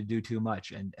Avery needing to do too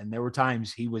much. And there were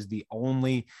times he was the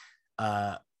only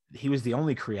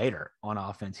creator on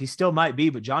offense. He still might be,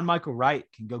 but John Michael Wright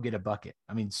can go get a bucket.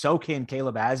 I mean, so can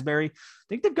Caleb Asbury. I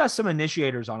think they've got some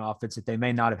initiators on offense that they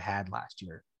may not have had last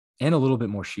year. And a little bit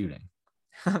more shooting.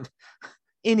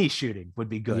 Any shooting would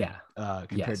be good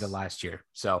compared to last year.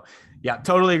 So yeah,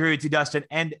 totally agree with you, Dustin.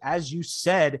 And as you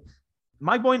said,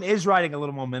 Mike Boynton is riding a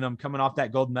little momentum coming off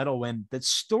that gold medal win. The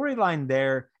storyline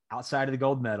there outside of the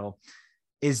gold medal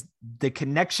is the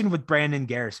connection with Brandon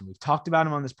Garrison. We've talked about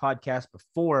him on this podcast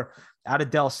before out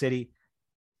of Del City.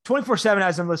 24/7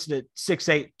 has him listed at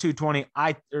 6'8", 220,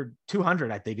 or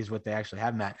 200, I think is what they actually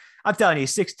have him at. I'm telling you,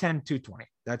 6'10", 220.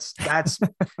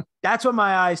 That's what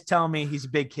my eyes tell me. He's a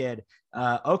big kid.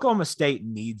 Oklahoma State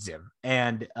needs him.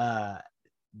 And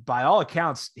by all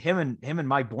accounts, him and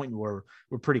Mike Boynton were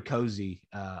pretty cozy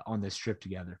on this trip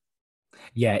together.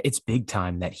 Yeah, it's big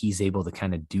time that he's able to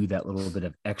kind of do that little bit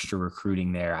of extra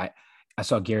recruiting there. I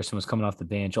saw Garrison was coming off the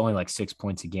bench, only like 6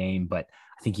 points a game, but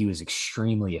I think he was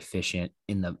extremely efficient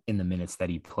in the minutes that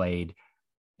he played.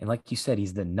 And like you said,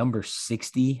 he's the number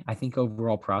 60, I think,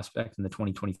 overall prospect in the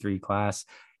 2023 class.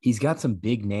 He's got some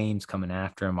big names coming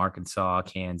after him: Arkansas,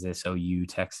 Kansas, OU,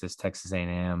 Texas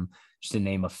A&M, just to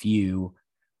name a few.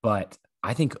 But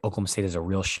I think Oklahoma State has a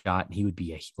real shot, and he would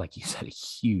be, like you said, a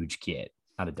huge kid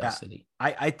out of Del City.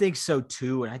 I think so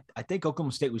too. And I think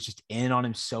Oklahoma State was just in on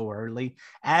him so early,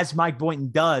 as Mike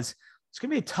Boynton does. It's going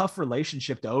to be a tough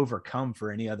relationship to overcome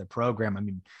for any other program. I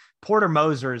mean, Porter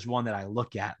Moser is one that I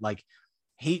look at. Like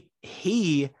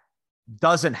he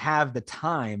doesn't have the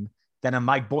time that a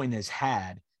Mike Boynton has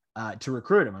had to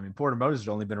recruit him. I mean, Porter Moser's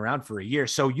only been around for a year.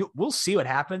 So we'll see what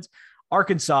happens.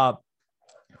 Arkansas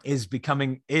is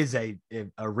a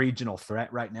regional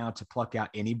threat right now to pluck out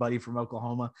anybody from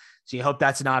Oklahoma. So you hope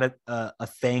that's not a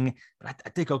thing. But I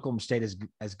think Oklahoma State is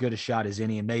as good a shot as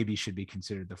any, and maybe should be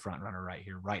considered the front runner right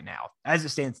here, right now, as it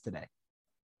stands today.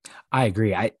 I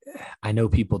agree. I know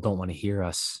people don't want to hear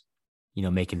us,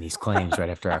 making these claims right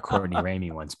after our Courtney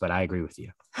Ramey ones, but I agree with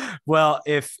you. Well,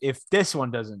 if this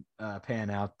one doesn't pan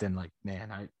out, then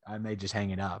I may just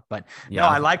hang it up. But no,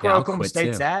 I like where Oklahoma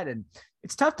State's at, and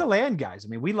it's tough to land guys. I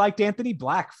mean, we liked Anthony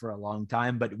Black for a long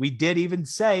time, but we did even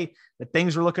say that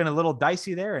things were looking a little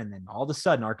dicey there. And then all of a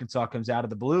sudden Arkansas comes out of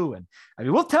the blue. And I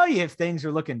mean, we'll tell you if things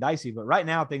are looking dicey, but right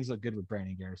now things look good with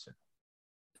Brandon Garrison.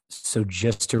 So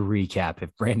just to recap,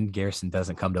 if Brandon Garrison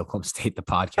doesn't come to Oklahoma State, the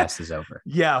podcast is over.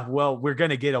 Yeah. Well, we're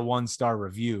going to get a 1-star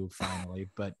review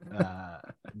finally, but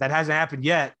that hasn't happened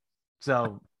yet.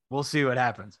 So we'll see what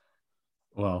happens.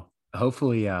 Well,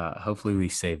 hopefully we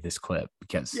save this clip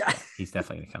because he's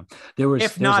definitely gonna come.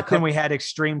 If not, then we had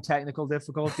extreme technical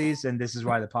difficulties, and this is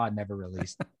why the pod never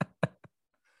released.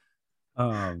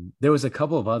 There was a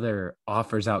couple of other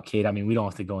offers out, Kate. I mean, we don't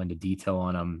have to go into detail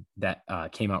on them that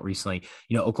came out recently.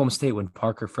 Oklahoma State, when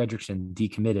Parker Frederickson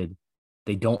decommitted,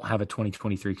 they don't have a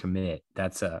 2023 commit.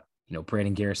 That's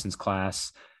Brandon Garrison's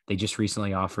class. They just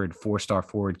recently offered 4-star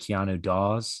forward Keanu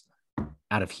Dawes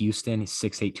out of Houston. He's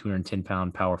 6'8",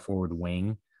 210-pound power forward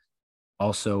wing.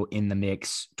 Also in the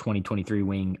mix, 2023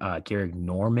 wing Garrick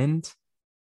Normand,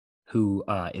 who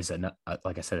is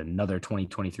like I said, another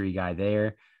 2023 guy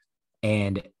there,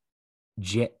 and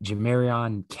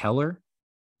Jamarion Keller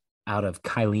out of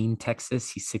Kylene,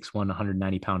 Texas. He's 6'1",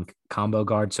 190-pound combo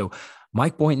guard. So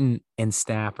Mike Boynton and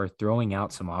staff are throwing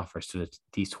out some offers to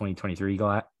these 2023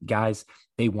 guys.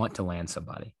 They want to land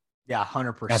somebody. Yeah,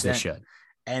 100%. As they should.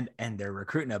 And they're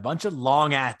recruiting a bunch of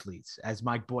long athletes, as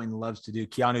Mike Boynton loves to do.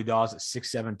 Keanu Dawes at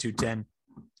 6'7", 210.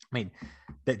 I mean,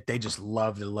 they just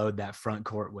love to load that front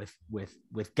court with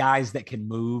guys that can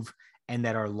move and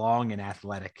that are long and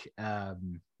athletic.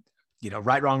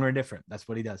 Right, wrong, or indifferent. That's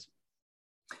what he does.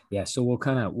 Yeah, so we'll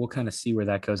kind of see where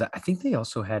that goes. I think they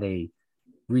also had a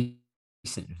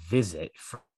recent visit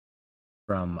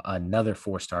from another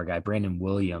 4-star guy, Brandon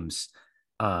Williams.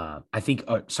 Not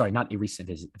a recent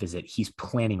visit. He's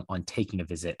planning on taking a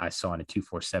visit. I saw in a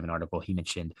 247 article, he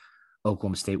mentioned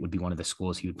Oklahoma State would be one of the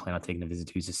schools he would plan on taking a visit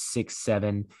to. He's a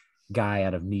 6'7" guy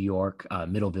out of New York,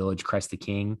 Middle Village, Christ the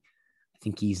King. I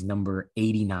think he's number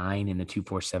 89 in the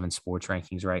 247 sports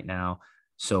rankings right now.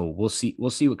 So we'll see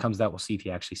what comes out. We'll see if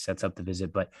he actually sets up the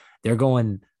visit, but they're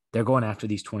going after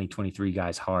these 2023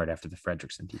 guys hard after the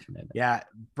Fredrickson decommitment. Yeah.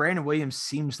 Brandon Williams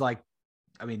seems like,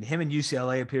 him and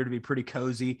UCLA appear to be pretty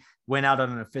cozy. Went out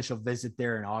on an official visit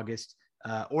there in August,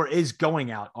 or is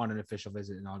going out on an official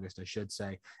visit in August, I should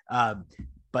say.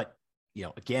 But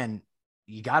again,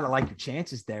 you got to like your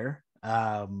chances there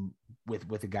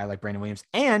with a guy like Brandon Williams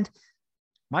and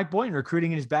Mike Boynton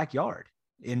recruiting in his backyard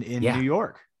in New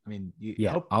York. I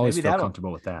always feel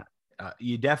comfortable with that.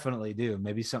 You definitely do.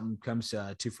 Maybe something comes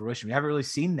to fruition. We haven't really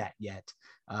seen that yet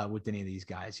with any of these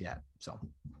guys yet. So,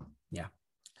 yeah.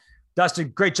 Dustin,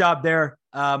 great job there.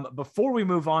 Before we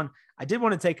move on, I did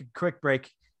want to take a quick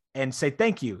break and say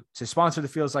thank you to sponsor the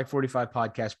Feels Like 45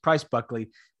 podcast, Price Buckley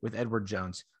with Edward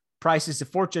Jones. Price is the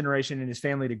 4th generation in his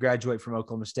family to graduate from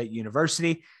Oklahoma State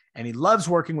University, and he loves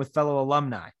working with fellow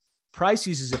alumni. Price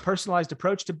uses a personalized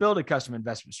approach to build a custom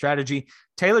investment strategy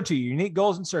tailored to your unique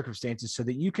goals and circumstances so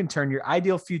that you can turn your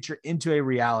ideal future into a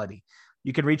reality.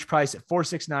 You can reach Price at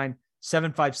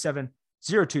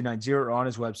 469-757-0290 or on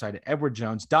his website at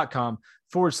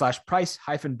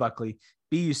edwardjones.com/price-buckley,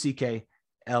 BUCKLEY.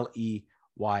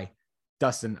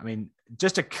 Dustin,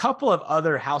 just a couple of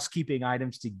other housekeeping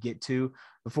items to get to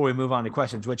before we move on to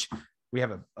questions, which we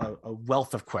have a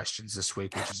wealth of questions this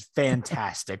week, which is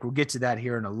fantastic. We'll get to that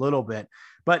here in a little bit,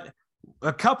 but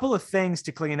a couple of things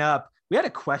to clean up. We had a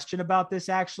question about this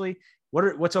actually.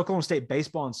 What's Oklahoma State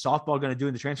baseball and softball going to do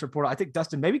in the transfer portal? I think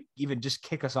Dustin, maybe even just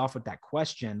kick us off with that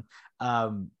question.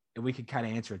 And we could kind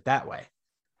of answer it that way.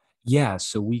 Yeah.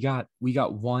 So we got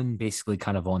one basically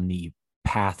kind of on the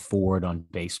path forward on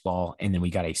baseball. And then we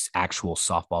got a actual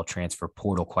softball transfer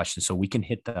portal question. So we can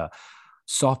hit the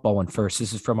softball one first.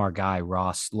 This is from our guy,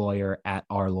 Ross Lawyer at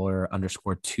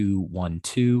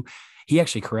 @RLawyer_212. He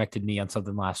actually corrected me on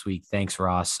something last week. Thanks,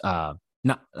 Ross.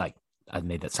 Not like I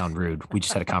made that sound rude. We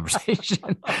just had a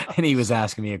conversation and he was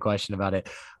asking me a question about it,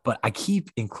 but I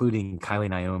keep including Kylie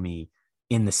Naomi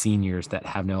in the seniors that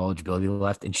have no eligibility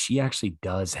left. And she actually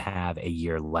does have a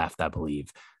year left, I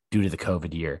believe, due to the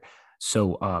COVID year.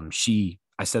 So I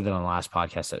said that on the last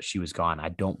podcast that she was gone. I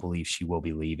don't believe she will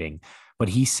be leaving, but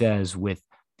he says with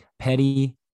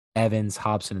Petty, Evans,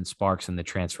 Hobson, and Sparks in the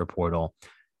transfer portal,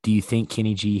 do you think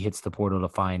Kenny G hits the portal to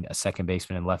find a second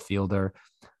baseman and left fielder?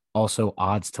 Also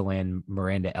odds to land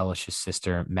Miranda Ellis's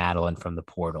sister, Madeline, from the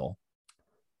portal.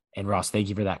 And Ross, thank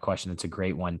you for that question. It's a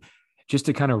great one. Just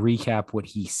to kind of recap what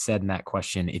he said in that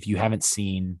question, if you haven't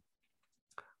seen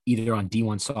either on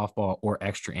D1 softball or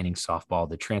extra inning softball,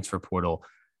 the transfer portal,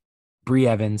 Bree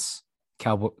Evans,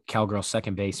 Cowgirl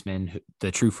second baseman,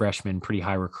 the true freshman, pretty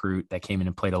high recruit that came in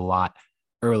and played a lot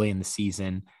early in the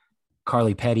season.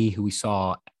 Carly Petty, who we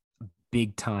saw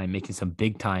big time, making some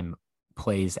big time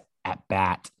plays at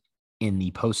bat in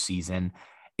the postseason.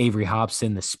 Avery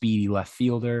Hobson, the speedy left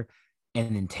fielder,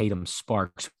 and then Tatum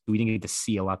Sparks, who we didn't get to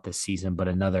see a lot this season, but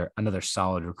another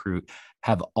solid recruit,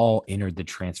 have all entered the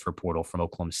transfer portal from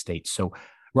Oklahoma State. So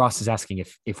Ross is asking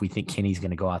if we think Kenny's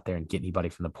going to go out there and get anybody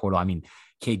from the portal.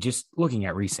 Kay, just looking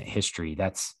at recent history,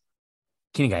 that's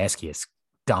Kenny Gajewski has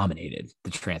dominated the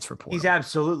transfer portal. He's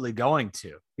absolutely going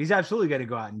to. He's absolutely going to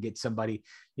go out and get somebody.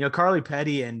 Carly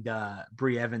Petty and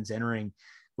Bree Evans entering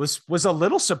was a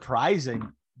little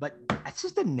surprising, but that's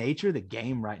just the nature of the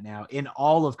game right now in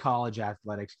all of college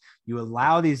athletics. You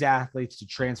allow these athletes to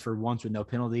transfer once with no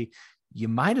penalty. You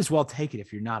might as well take it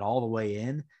if you're not all the way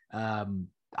in.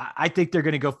 I think they're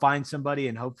going to go find somebody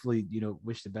and hopefully,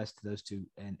 wish the best to those two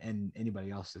and anybody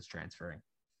else that's transferring.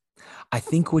 I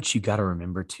think what you got to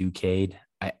remember too, Cade,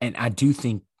 and I do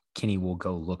think Kenny will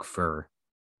go look for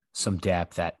some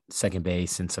depth at second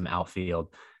base and some outfield.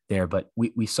 there, but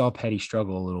we saw Petty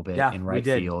struggle a little bit in right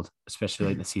field, especially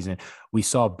late in the season. We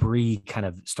saw Bree kind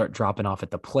of start dropping off at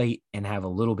the plate and have a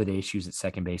little bit of issues at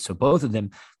second base. So both of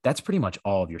them, that's pretty much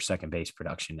all of your second base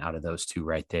production out of those two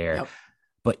right there. Yep.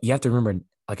 But you have to remember,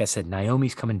 like I said,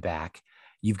 Naomi's coming back.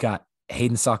 You've got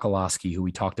Hayden Sokolowski, who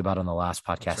we talked about on the last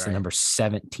podcast, the number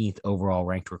 17th overall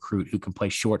ranked recruit who can play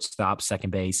shortstop,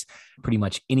 second base, pretty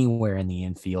much anywhere in the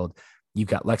infield. You've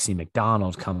got Lexi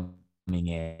McDonald coming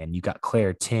in. You've got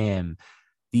Claire Tim.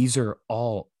 These are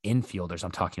all infielders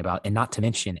I'm talking about. And not to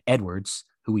mention Edwards,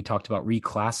 who we talked about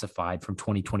reclassified from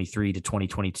 2023 to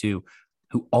 2022,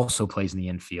 who also plays in the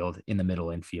infield, in the middle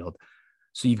infield.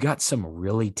 So you've got some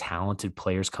really talented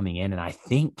players coming in. And I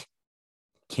think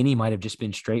Kenny might have just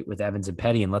been straight with Evans and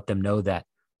Petty and let them know that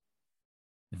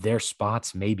their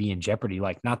spots may be in jeopardy.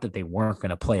 Like, not that they weren't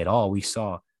going to play at all. We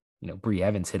saw, Bree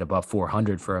Evans hit above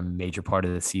 400 for a major part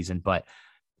of the season, but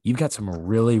you've got some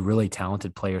really, really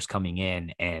talented players coming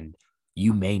in, and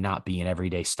you may not be an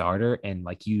everyday starter. And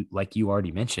like you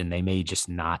already mentioned, they may just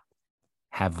not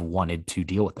have wanted to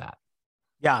deal with that.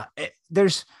 Yeah.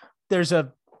 There's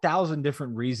a 1,000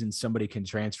 different reasons somebody can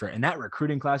transfer. And that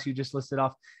recruiting class you just listed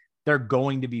off, they're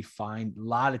going to be fine. A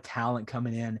lot of talent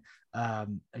coming in.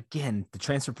 Again, the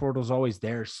transfer portal is always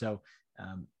there. So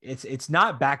it's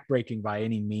not backbreaking by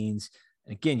any means.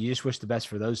 Again, you just wish the best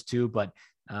for those two, but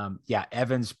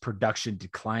Evans' production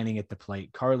declining at the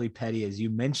plate. Carly Petty, as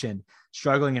you mentioned,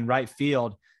 struggling in right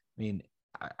field. I mean,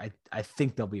 I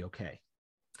think they'll be okay.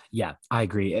 Yeah, I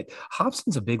agree.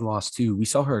 Hobson's a big loss too. We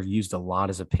saw her used a lot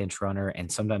as a pinch runner and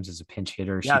sometimes as a pinch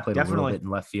hitter. She played a little bit in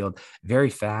left field. Very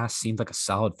fast, seems like a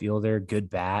solid fielder, good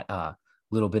bat,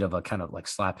 little bit of a kind of like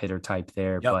slap hitter type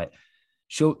there. Yep. But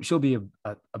she'll be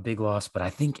a big loss. But I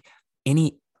think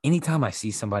anytime I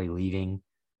see somebody leaving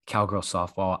Cowgirl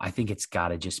softball, I think it's got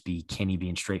to just be Kenny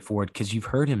being straightforward, because you've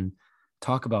heard him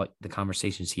talk about the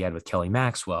conversations he had with Kelly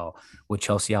Maxwell, with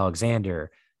Chelsea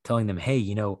Alexander, telling them,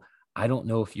 hey, I don't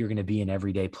know if you're going to be an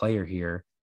everyday player here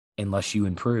unless you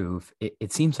improve.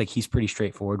 It seems like he's pretty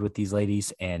straightforward with these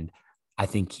ladies, and I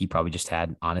think he probably just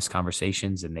had honest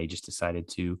conversations and they just decided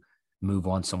to move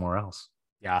on somewhere else.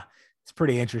 Yeah, it's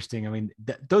pretty interesting. I mean,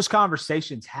 those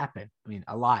conversations happen,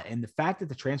 a lot. And the fact that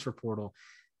the transfer portal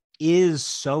is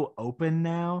so open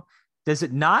now, does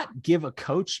it not give a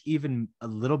coach even a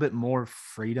little bit more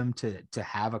freedom to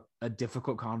have a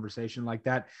difficult conversation like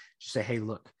that? Just say, hey,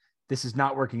 look, this is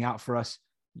not working out for us,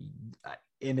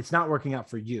 and it's not working out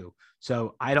for you.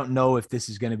 So I don't know if this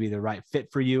is going to be the right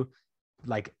fit for you.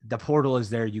 Like, the portal is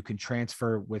there. You can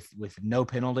transfer with no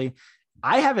penalty.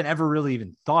 I haven't ever really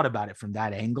even thought about it from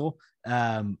that angle.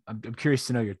 I'm curious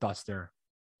to know your thoughts there.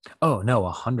 Oh, no,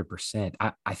 100%.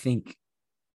 I think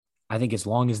as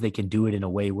long as they can do it in a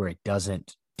way where it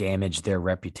doesn't damage their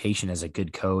reputation as a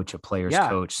good coach, a player's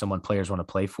coach, someone players want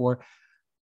to play for.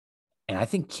 And I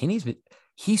think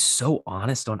he's so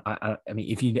honest on, I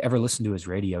mean, if you ever listen to his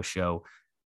radio show,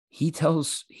 he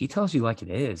tells you like it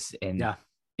is. And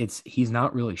he's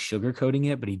not really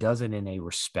sugarcoating it, but he does it in a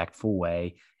respectful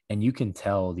way. And you can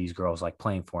tell these girls like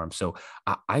playing for him. So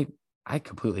I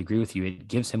completely agree with you. It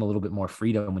gives him a little bit more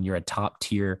freedom when you're a top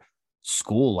tier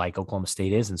school like Oklahoma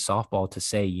State is in softball to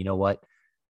say, you know what,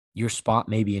 your spot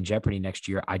may be in jeopardy next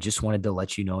year. I just wanted to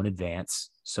let you know in advance.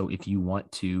 So if you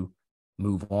want to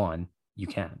move on, you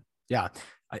can. Yeah.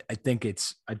 I think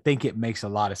it makes a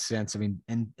lot of sense. I mean,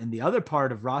 and the other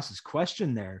part of Ross's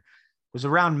question there was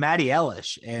around Maddie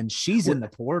Ellish, and she's in the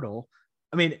portal.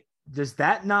 I mean, does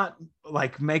that not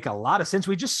make a lot of sense?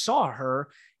 We just saw her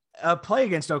play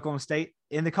against Oklahoma State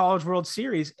in the College World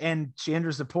Series, and she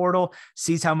enters the portal,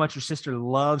 sees how much her sister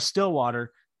loves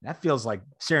Stillwater. That feels like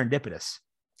serendipitous.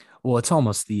 Well, it's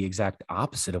almost the exact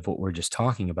opposite of what we're just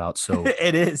talking about. So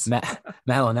it is.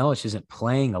 Madeline Ellish isn't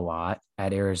playing a lot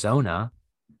at Arizona,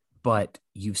 but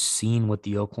you've seen what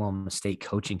the Oklahoma State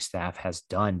coaching staff has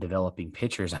done developing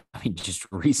pitchers. I mean, just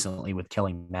recently with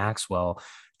Kelly Maxwell,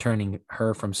 turning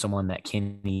her from someone that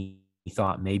Kenny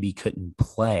thought maybe couldn't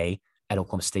play at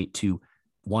Oklahoma State to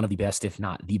one of the best, if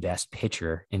not the best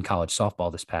pitcher in college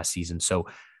softball this past season. So,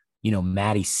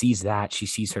 Maddie sees that. She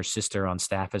sees her sister on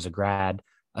staff as a grad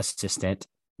assistant.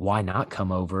 Why not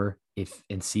come over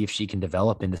and see if she can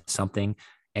develop into something?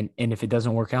 And if it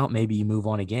doesn't work out, maybe you move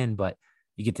on again, but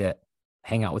you get to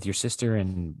hang out with your sister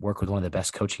and work with one of the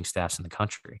best coaching staffs in the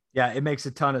country. Yeah, it makes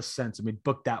a ton of sense. I mean,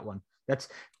 book that one.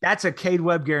 That's a Cade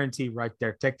Webb guarantee right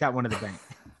there. Take that one to the bank.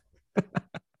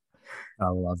 I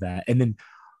love that. And then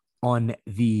on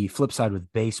the flip side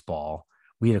with baseball,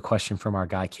 we had a question from our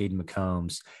guy, Caden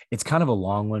McCombs. It's kind of a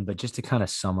long one, but just to kind of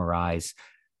summarize,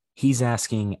 he's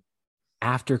asking,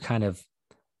 after kind of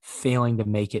failing to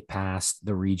make it past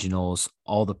the regionals,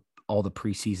 all the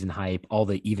preseason hype, all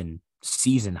the even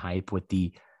season hype with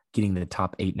the getting the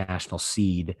top 8 national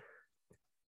seed.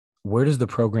 Where does the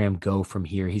program go from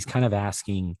here? He's kind of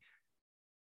asking,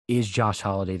 is Josh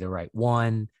Holiday the right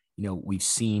one? We've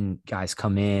seen guys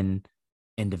come in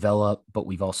and develop, but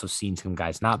we've also seen some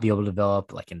guys not be able to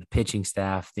develop, like in the pitching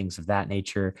staff, things of that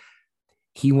nature.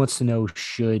 He wants to know,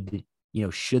 should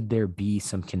there be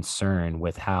some concern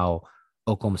with how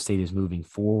Oklahoma State is moving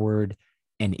forward?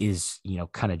 And is,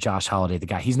 kind of Josh Holiday the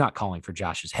guy? He's not calling for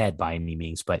Josh's head by any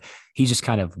means, but he's just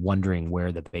kind of wondering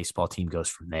where the baseball team goes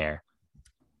from there.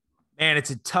 Man, it's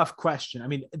a tough question. I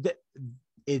mean,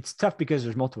 it's tough because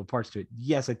there's multiple parts to it.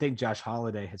 Yes, I think Josh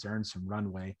Holiday has earned some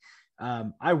runway.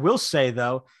 I will say,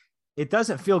 though, it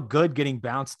doesn't feel good getting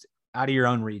bounced out of your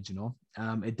own regional.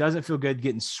 It doesn't feel good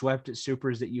getting swept at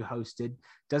supers that you hosted.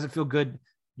 It doesn't feel good,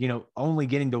 only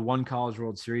getting to one College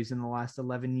World Series in the last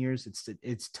 11 years.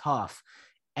 It's tough.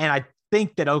 And I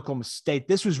think that Oklahoma State,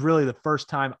 this was really the first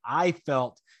time I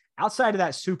felt, outside of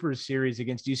that Supers series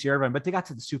against UC Irvine, but they got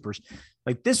to the Supers.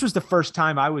 Like, this was the first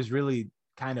time I was really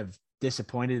kind of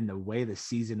disappointed in the way the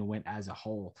season went as a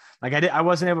whole. Like, I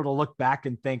wasn't able to look back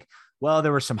and think, well,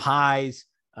 there were some highs,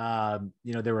 there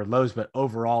were lows, but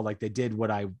overall, like, they did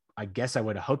what I guess I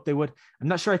would have hoped they would. I'm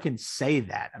not sure I can say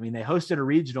that. I mean, they hosted a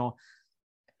regional,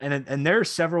 and there are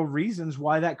several reasons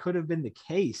why that could have been the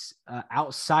case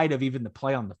outside of even the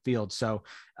play on the field. So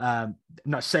I'm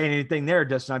not saying anything there,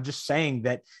 Dustin. I'm just saying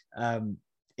that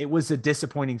it was a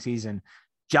disappointing season.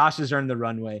 Josh has earned the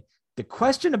runway. The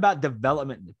question about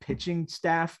development in the pitching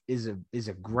staff is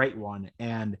a great one.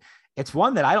 And it's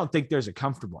one that I don't think there's a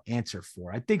comfortable answer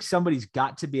for. I think somebody's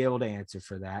got to be able to answer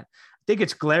for that. I think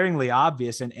it's glaringly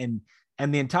obvious, and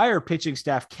the entire pitching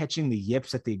staff catching the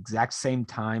yips at the exact same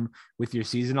time with your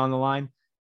season on the line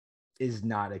it's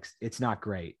not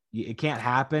great. It can't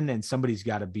happen. And somebody's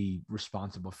got to be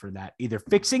responsible for that, either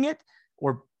fixing it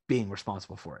or being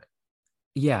responsible for it.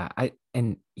 Yeah, I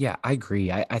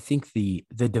agree. I think the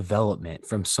development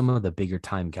from some of the bigger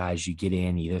time guys you get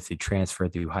in, either through transfer,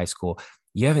 through high school,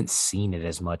 you haven't seen it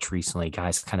as much recently,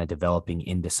 guys kind of developing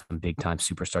into some big time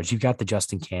superstars. You've got the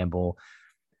Justin Campbell,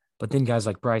 but then guys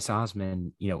like Bryce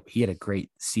Osmond, he had a great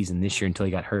season this year until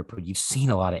he got hurt, but you've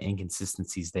seen a lot of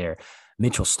inconsistencies there.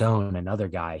 Mitchell Stone, another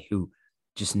guy who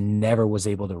just never was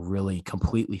able to really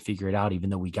completely figure it out, even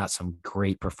though we got some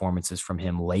great performances from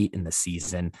him late in the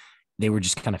season. They were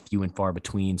just kind of few and far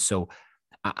between. So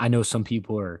I know some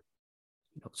people are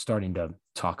starting to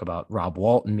talk about Rob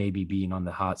Walton maybe being on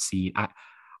the hot seat.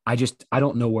 I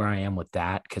don't know where I am with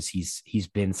that, because he's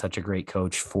been such a great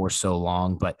coach for so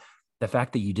long. But the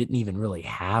fact that you didn't even really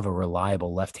have a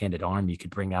reliable left-handed arm you could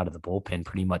bring out of the bullpen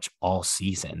pretty much all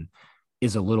season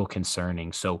is a little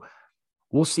concerning. So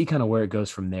we'll see kind of where it goes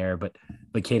from there. But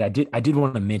Kate, I did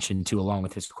want to mention too, along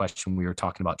with his question, we were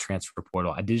talking about transfer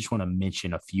portal. I did just want to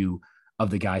mention a few of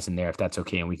the guys in there, if that's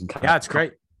okay. And we can it's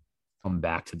great. Come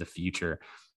back to the future,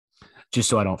 just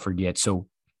so I don't forget. So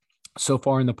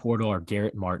far in the portal are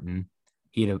Garrett Martin.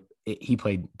 He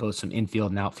played both some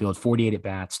infield and outfield, 48 at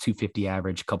bats, 250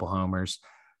 average, couple homers.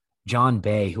 John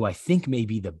Bay, who I think may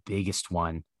be the biggest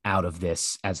one out of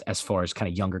this as far as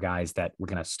kind of younger guys that we're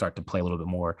going to start to play a little bit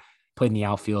more. Played in the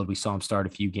outfield. We saw him start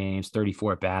a few games,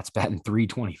 34 at bats, batting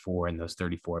 .324 in those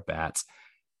 34 at bats.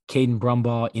 Caden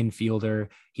Brumbaugh, infielder.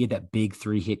 He had that big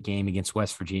 3-hit game against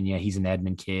West Virginia. He's an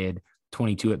Edmond kid,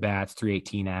 22 at bats,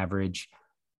 .318 average.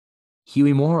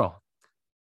 Huey Morrill.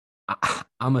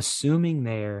 I'm assuming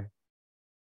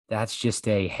that's just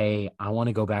hey, I want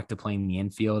to go back to playing the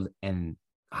infield, and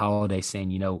Holiday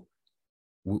saying,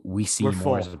 we see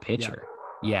more as a pitcher.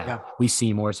 Yeah, we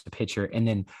see more as a pitcher. And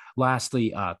then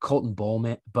lastly, Colton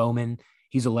Bowman,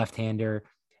 he's a left-hander.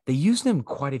 They used him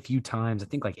quite a few times, I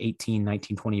think like 18,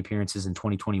 19, 20 appearances in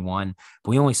 2021, but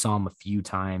we only saw him a few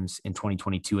times in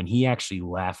 2022. And he actually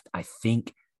left, I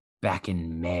think, back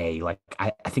in May. Like,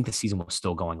 I think the season was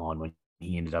still going on when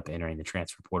he ended up entering the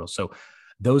transfer portal. So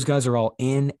those guys are all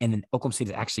in. And then Oklahoma State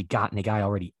has actually gotten a guy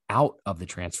already out of the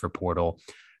transfer portal,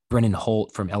 Brennan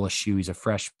Holt from LSU. He's a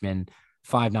freshman,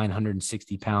 5'9",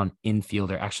 160-pound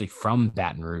infielder, actually from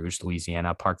Baton Rouge,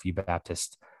 Louisiana, Parkview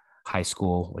Baptist High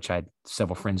School, which I had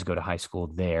several friends go to high school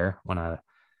there when I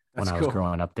was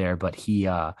growing up there. But he's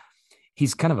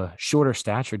kind of a shorter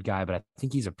statured guy, but I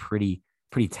think he's a pretty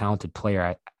talented player.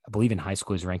 I believe in high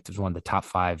school he's ranked as one of the top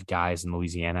 5 guys in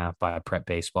Louisiana by Prep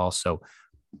Baseball. So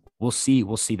we'll see.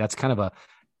 That's kind of a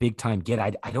big time get.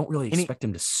 I don't really expect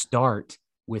him to start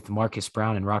with Marcus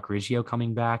Brown and Rock Riggio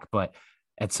coming back, but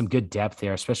at some good depth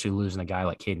there, especially losing a guy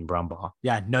like Caden Brumbaugh.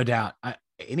 Yeah, no doubt.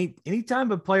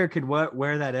 anytime a player could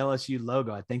wear that LSU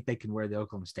logo, I think they can wear the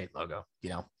Oklahoma State logo.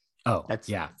 Oh, that's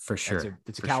for sure.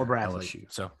 It's a caliber athlete.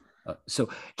 LSU. So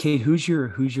Cade, who's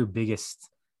your biggest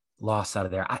loss out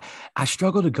of there? I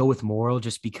struggle to go with Morrill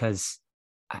just because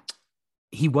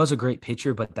he was a great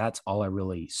pitcher, but that's all I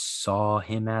really saw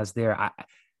him as there.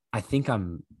 I think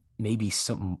I'm maybe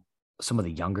some of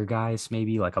the younger guys,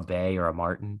 maybe like a Bay or a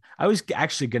Martin. I was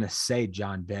actually going to say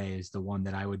John Bay is the one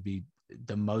that I would be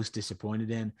the most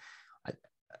disappointed in.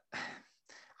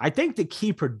 I think the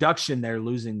key production they're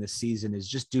losing this season is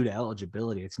just due to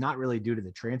eligibility. It's not really due to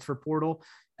the transfer portal.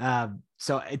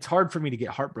 So it's hard for me to get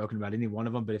heartbroken about any one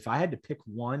of them. But if I had to pick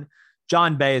one,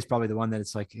 John Bay is probably the one that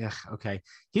it's like, yeah, okay.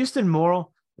 Houston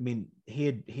Morrill, I mean, he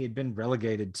had been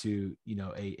relegated to,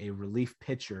 a relief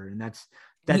pitcher, and that's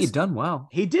he had done well.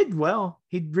 He did well.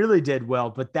 He really did well,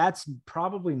 but that's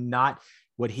probably not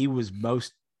what he was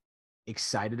most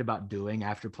excited about doing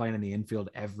after playing in the infield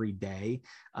every day,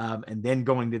 and then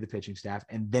going to the pitching staff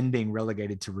and then being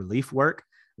relegated to relief work.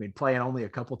 I mean, playing only a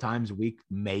couple times a week,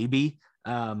 maybe.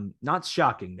 Not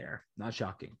shocking there. Not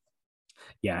shocking.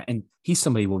 Yeah, and he's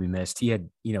somebody who will be missed. He had,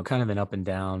 kind of an up and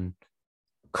down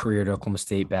career at Oklahoma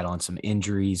State, battling some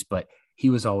injuries, but he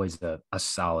was always a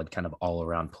solid kind of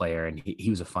all-around player, and he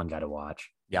was a fun guy to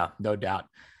watch. Yeah, no doubt.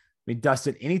 I mean,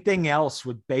 Dustin, anything else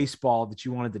with baseball that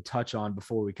you wanted to touch on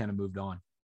before we kind of moved on?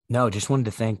 No, just wanted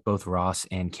to thank both Ross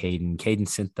and Caden. Caden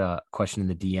sent the question in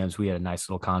the DMs. We had a nice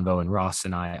little convo, and Ross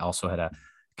and I also had a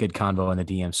good convo in the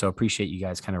DMs. So appreciate you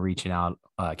guys kind of reaching out.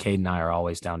 Caden and I are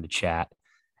always down to chat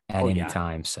at any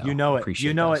time. So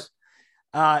appreciate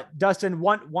it. Dustin,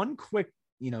 one quick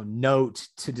note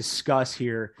to discuss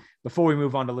here before we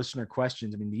move on to listener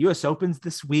questions. I mean, the U.S. Open's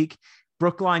this week.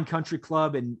 Brookline Country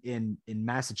Club in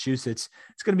Massachusetts.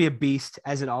 It's going to be a beast,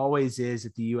 as it always is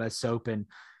at the U.S. Open.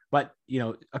 But,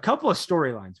 a couple of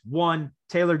storylines. One,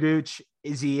 Taylor Gooch,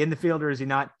 is he in the field or is he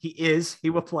not? He is. He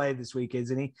will play this week,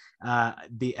 isn't he?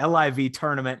 The LIV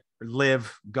tournament, or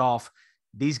Live Golf,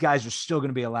 these guys are still going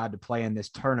to be allowed to play in this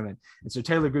tournament. And so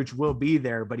Taylor Gooch will be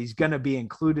there, but he's going to be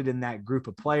included in that group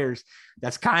of players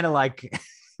that's kind of like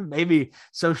maybe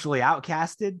socially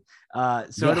outcasted.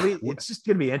 It's just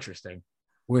going to be interesting.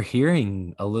 We're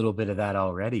hearing a little bit of that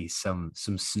already. Some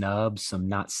snubs, some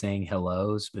not saying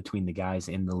hellos between the guys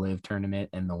in the Live tournament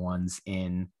and the ones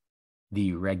in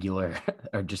the regular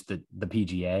or just the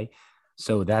PGA.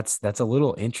 So that's a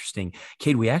little interesting.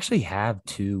 Cade, we actually have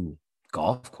two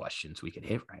golf questions we could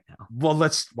hit right now. Well,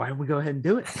 why don't we go ahead and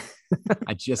do it?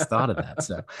 I just thought of that.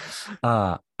 So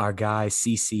our guy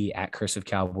CC at Cursive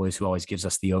Cowboys, who always gives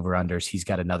us the over-unders, he's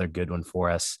got another good one for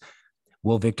us.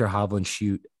 Will Victor Hovland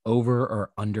shoot over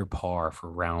or under par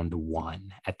for round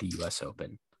one at the U.S.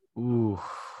 Open? Ooh,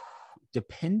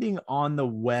 depending on the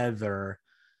weather,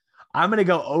 I'm going to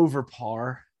go over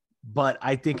par, but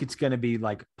I think it's going to be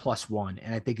like +1.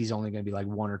 And I think he's only going to be like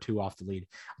 1 or 2 off the lead.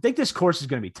 I think this course is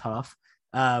going to be tough.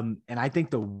 And I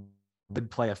think the would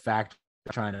play a factor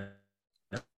trying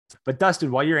to, but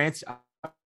Dustin, while you're answering,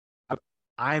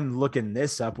 I'm looking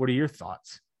this up. What are your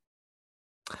thoughts?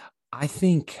 I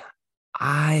think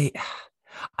I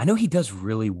know he does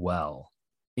really well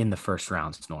in the first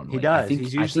rounds normally. He does.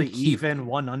 He's usually even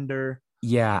 1 under.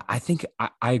 Yeah, I think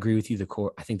I agree with you.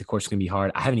 I think the course is going to be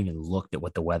hard. I haven't even looked at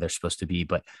what the weather's supposed to be,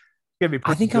 but it's going to be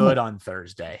pretty good on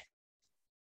Thursday.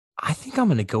 I think I'm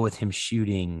going to go with him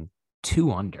shooting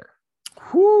 2 under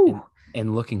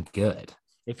and looking good.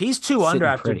 If he's 2 under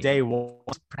after day one,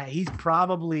 he's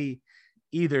probably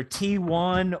either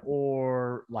T1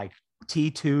 or like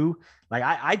T2. Like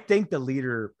I think the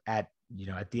leader at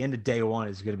the end of day one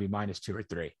is going to be -2 or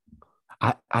 3.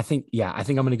 I think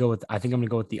I'm going to go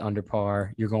with the under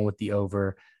par. You're going with the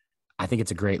over. I think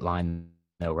it's a great line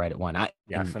though, right at 1.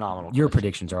 Phenomenal. Your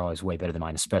predictions are always way better than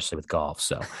mine, especially with golf.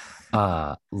 So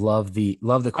love the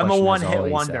question. I'm a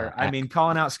one-hit wonder.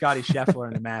 Calling out Scotty Scheffler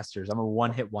in the Masters. I'm a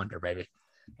one-hit wonder, baby.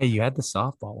 Hey, you had the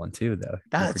softball one too, though.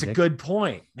 That's a good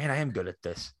point. Man, I am good at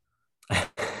this.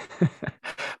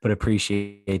 But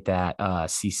appreciate that.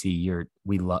 CC,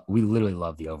 we literally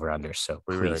love the over-under. So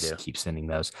please really keep sending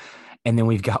those. And then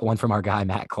we've got one from our guy,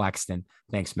 Matt Claxton.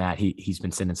 Thanks, Matt. He's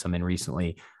been sending some in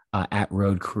recently. At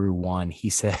Road Crew 1,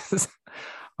 he says,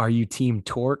 are you team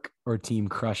Torque or team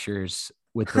Crushers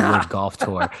with the Live Golf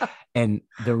Tour? And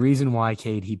the reason why,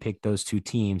 Cade, he picked those 2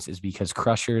 teams is because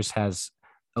Crushers has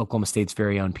Oklahoma State's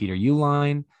very own Peter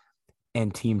Uihlein,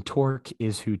 and team Torque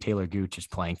is who Taylor Gooch is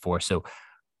playing for. So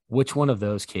which one of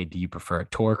those, Cade, do you prefer,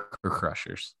 Torque or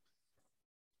Crushers?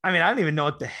 I mean, I don't even know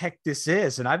what the heck this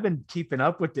is, and I've been keeping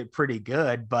up with it pretty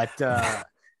good, but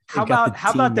How got about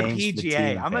how team about the names for the PGA?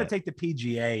 team I'm going to event. take the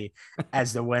PGA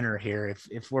as the winner here.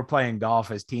 If we're playing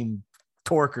golf as Team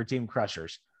Torque or Team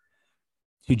Crushers,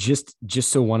 Dude, just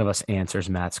so one of us answers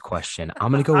Matt's question,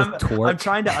 I'm gonna go with I'm Torque.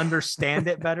 trying to understand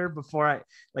it better before I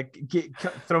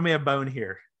throw me a bone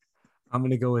here. I'm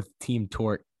gonna go with Team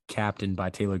Torque, captained by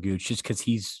Taylor Gooch, just because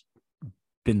he's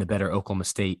been the better Oklahoma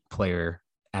State player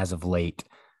as of late,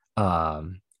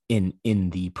 in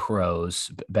the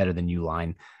pros, better than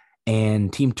Uline.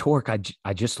 And Team Torque,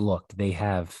 I just looked, they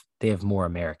have more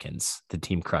Americans than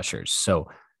Team Crushers,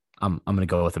 so I'm gonna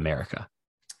go with America.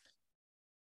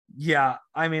 Yeah,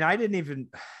 I mean, I didn't even.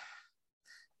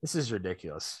 This is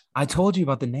ridiculous. I told you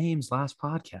about the names last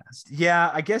podcast. Yeah,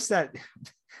 I guess that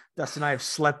Dustin and I have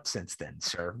slept since then,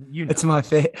 sir. You know. It's my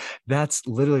favorite. That's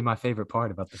literally my favorite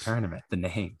part about the tournament, the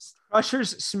names.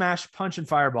 Crushers, Smash, Punch, and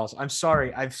Fireballs. I'm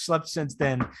sorry, I've slept since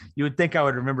then. You would think I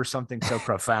would remember something so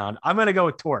profound. I'm going to go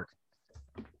with Torque.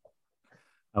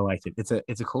 I like it.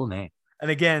 It's a cool name. And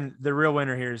again, the real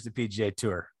winner here is the PGA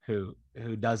Tour, who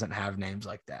doesn't have names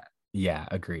like that. Yeah,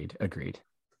 agreed.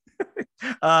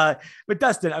 But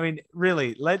Dustin, I mean,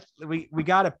 really, we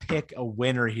got to pick a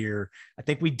winner here. I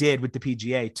think we did with the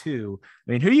PGA too.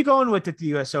 I mean, who are you going with at the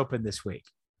US Open this week?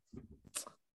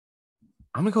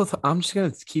 I'm just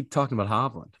gonna keep talking about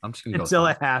Hovland. I'm just gonna go Until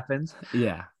it happens.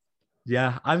 Yeah.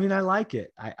 I mean, I like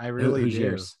it. I really Who's do.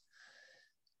 yours?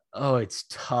 Oh, it's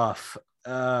tough.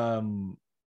 I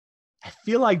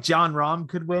feel like John Rahm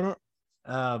could win it.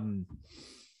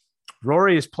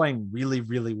 Rory is playing really,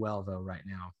 really well though right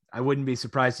now. I wouldn't be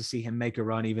surprised to see him make a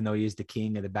run, even though he is the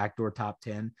king of the backdoor top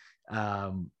 10.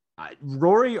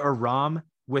 Rory or Rahm,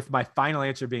 with my final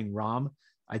answer being Rahm,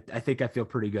 I think I feel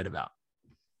pretty good about.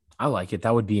 I like it.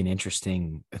 That would be an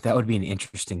interesting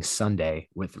Sunday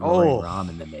with Rory Rahm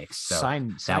in the mix. So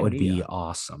that would be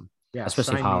awesome. Yeah,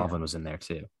 especially if Hovland was in there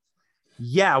too.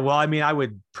 Yeah, well, I mean, I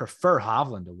would prefer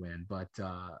Hovland to win, but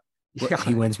yeah.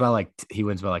 He wins by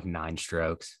like 9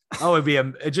 strokes. Oh, it'd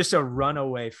be just a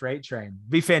runaway freight train.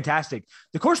 Be fantastic.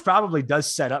 The course probably does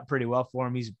set up pretty well for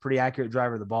him. He's a pretty accurate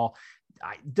driver of the ball.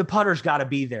 The putter's got to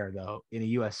be there though in a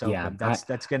U.S. Open. Yeah,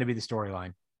 that's going to be the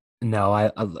storyline. No, I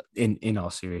in all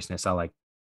seriousness, I like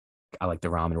the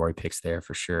Rahm and Rory picks there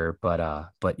for sure. But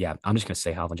yeah, I'm just gonna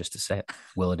say Hovland just to say it.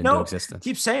 Will it into existence?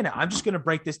 Keep saying it. I'm just gonna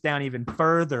break this down even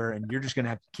further, and you're just gonna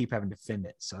have to keep having to defend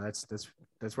it. So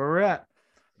that's where we're at.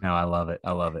 No, I love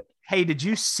it. Hey, did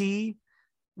you see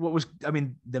the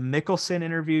Mickelson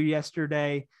interview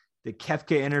yesterday, the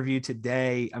Koepka interview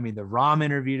today? I mean, the Rahm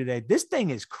interview today. This thing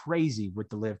is crazy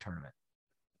with the LIV tournament.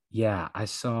 Yeah, I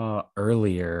saw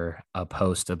earlier a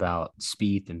post about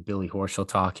Spieth and Billy Horschel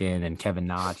talking, and Kevin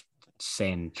Na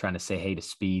trying to say hey to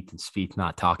Spieth, and Spieth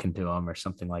not talking to him or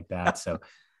something like that. So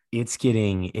it's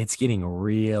getting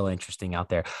real interesting out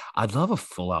there. I'd love a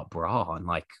full out brawl on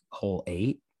like hole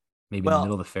 8. Maybe in the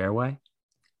middle of the fairway.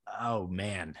 Oh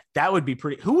man, that would be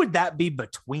pretty. Who would that be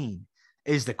between?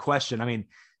 Is the question. I mean,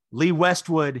 Lee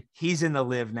Westwood, he's in the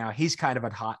LIV now. He's kind of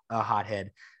a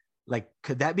hothead. Like,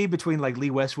 could that be between like Lee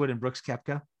Westwood and Brooks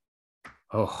Koepka?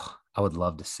 Oh, I would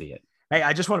love to see it. Hey,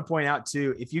 I just want to point out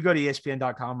too, if you go to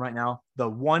ESPN.com right now, the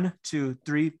 1, 2,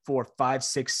 3, 4, 5,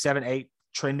 6, 7, 8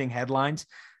 trending headlines,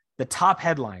 the top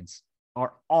headlines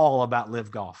are all about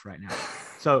LIV golf right now.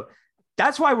 So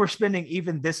that's why we're spending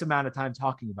even this amount of time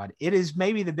talking about it. It is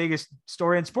maybe the biggest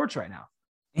story in sports right now.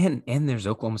 And there's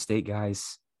Oklahoma State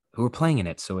guys who are playing in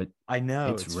it. So I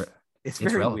know it's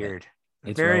very relevant. Weird.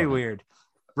 It's very relevant. Weird.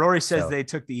 Rory says they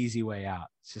took the easy way out.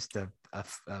 It's just a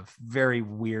very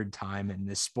weird time in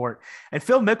this sport. And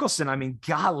Phil Mickelson, I mean,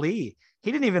 golly,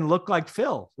 he didn't even look like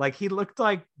Phil. Like he looked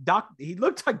like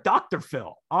Dr.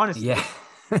 Phil, honestly. Yeah.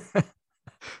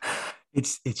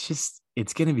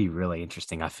 It's going to be really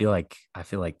interesting. I feel like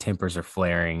tempers are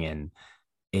flaring, and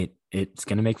it's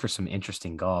going to make for some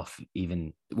interesting golf.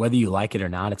 Even whether you like it or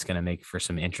not, it's going to make for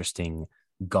some interesting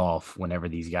golf whenever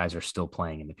these guys are still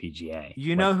playing in the PGA.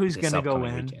 You know who's going to go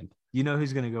in? Weekend. You know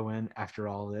who's going to go in after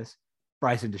all of this?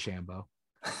 Bryson DeChambeau.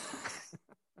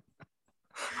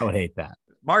 I would hate that.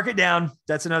 Mark it down.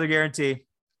 That's another guarantee.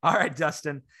 All right,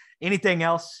 Dustin. Anything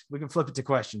else? We can flip it to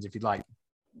questions if you'd like.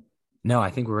 No,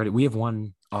 I think we're ready. We have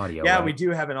one audio. Yeah, right? We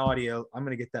do have an audio. I'm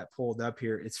going to get that pulled up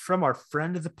here. It's from our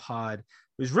friend of the pod,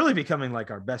 who's really becoming like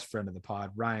our best friend of the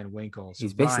pod, Ryan Winkle. So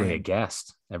he's basically a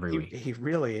guest every week. He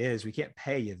really is. We can't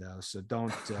pay you though, so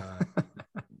don't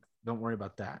worry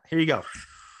about that. Here you go.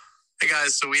 Hey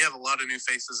guys, so we have a lot of new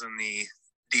faces in the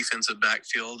defensive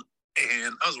backfield,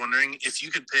 and I was wondering if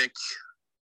you could pick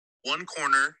one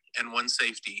corner and one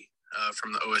safety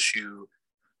from the OSU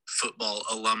football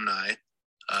alumni.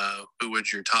 Who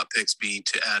would your top picks be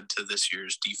to add to this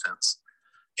year's defense?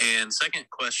 And second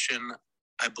question,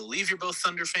 I believe you're both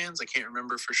Thunder fans. I can't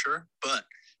remember for sure, but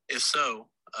if so,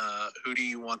 who do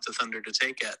you want the Thunder to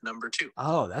take at number 2?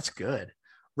 Oh, that's good.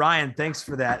 Ryan, thanks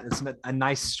for that. It's a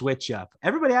nice switch up.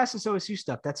 Everybody asks us OSU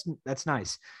stuff. That's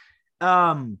nice.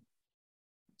 Wow,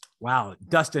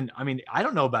 Dustin, I mean, I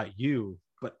don't know about you,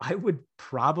 but I would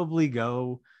probably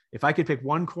go, if I could pick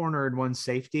one corner and one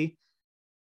safety,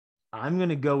 I'm going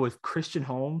to go with Christian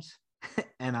Holmes,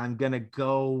 and I'm going to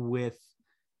go with,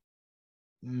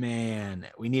 man,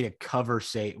 we need a cover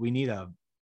safety. We need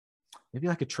maybe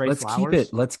like a Trey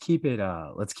Flowers. Let's keep it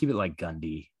like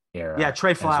Gundy era. Yeah,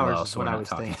 Trey Flowers well, is so what we're I not was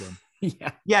talking. thinking.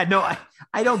 Yeah, no,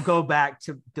 I don't go back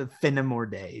to the Fenimore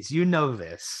days. You know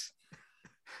this.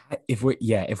 If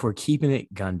we're keeping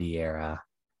it Gundy era,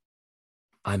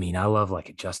 I mean, I love like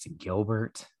a Justin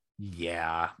Gilbert.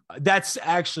 Yeah, that's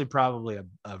actually probably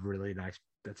a really nice.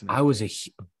 I was a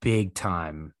big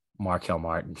time Markel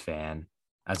Martin fan,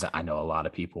 as I know a lot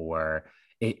of people were.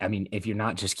 I mean, if you're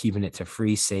not just keeping it to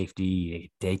free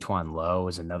safety, Daquan Lowe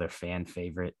is another fan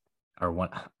favorite, or one.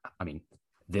 I mean,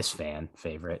 this fan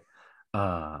favorite.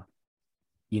 I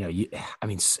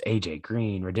mean, AJ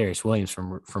Green, Rodarius Williams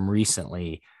from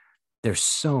recently. There's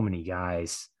so many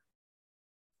guys.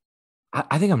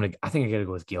 I think I gotta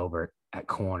go with Gilbert at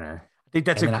corner. I think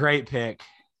that's a great pick.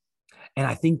 And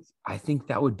I think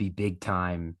that would be big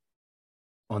time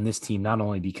on this team, not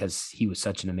only because he was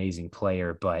such an amazing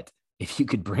player, but if you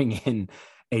could bring in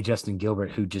a Justin Gilbert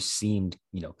who just seemed,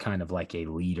 kind of like a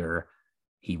leader.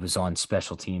 He was on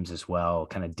special teams as well,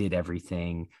 kind of did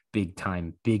everything, big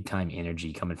time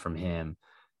energy coming from him.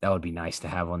 That would be nice to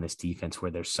have on this defense where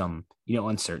there's some,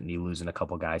 uncertainty, losing a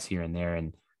couple guys here and there,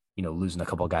 and, losing a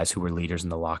couple guys who were leaders in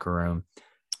the locker room.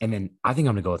 And then I think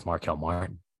I'm going to go with Markel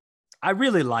Martin. I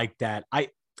really like that. I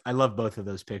love both of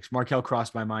those picks. Markel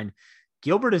crossed my mind.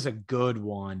 Gilbert is a good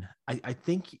one. I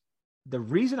think the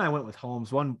reason I went with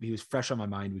Holmes, one, he was fresh on my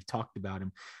mind. We've talked about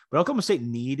him, but Oklahoma State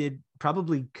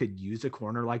probably could use a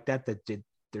corner like that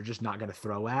they're just not going to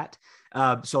throw at.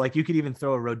 So like you could even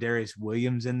throw a Rodarius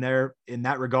Williams in there in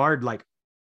that regard. Like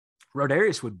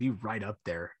Rodarius would be right up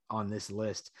there on this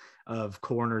list of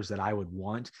corners that I would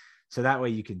want. So that way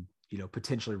you could,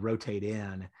 potentially rotate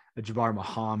in a Jabbar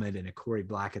Muhammad and a Corey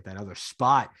Black at that other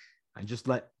spot and just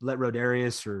let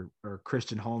Rodarius or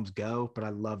Christian Holmes go. But I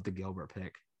love the Gilbert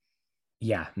pick.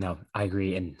 Yeah, no, I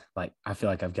agree. And like, I feel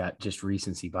like I've got just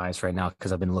recency bias right now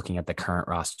because I've been looking at the current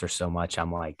roster so much.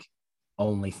 I'm like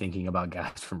only thinking about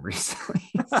guys from recently.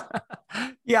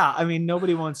 Yeah. I mean,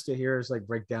 nobody wants to hear us like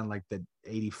break down like the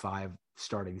 85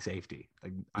 starting safety.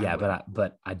 Like,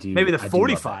 but I do. Maybe the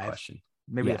 45 question.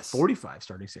 Maybe yes. The 45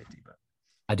 starting safety, but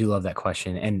I do love that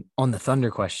question. And on the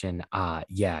Thunder question,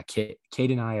 Kate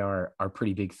and I are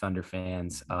pretty big Thunder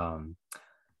fans. From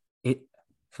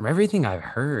everything I've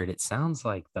heard, it sounds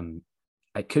like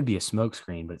it could be a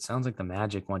smokescreen, but it sounds like the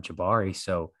Magic want Jabari.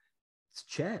 So it's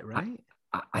Chet, right?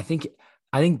 I think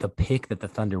the pick that the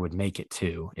Thunder would make it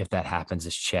to, if that happens,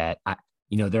 is Chet.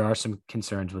 There are some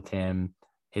concerns with him,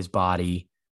 his body,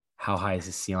 how high is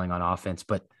his ceiling on offense,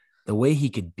 but the way he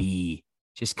could be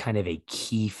just kind of a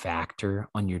key factor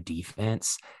on your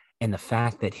defense, and the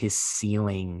fact that his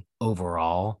ceiling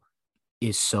overall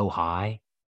is so high,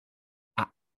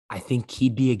 I think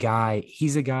he'd be a guy.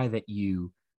 He's a guy that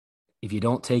if you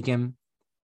don't take him,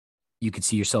 you could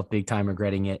see yourself big time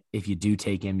regretting it. If you do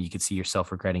take him, you could see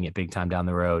yourself regretting it big time down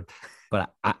the road.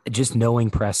 But just knowing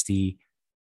Presti,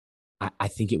 I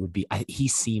think it would be, he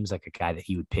seems like a guy that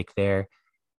he would pick there.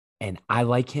 And I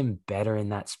like him better in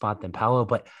that spot than Paolo,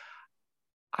 but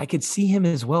I could see him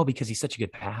as well because he's such a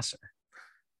good passer.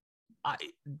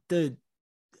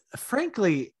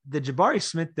 Frankly, the Jabari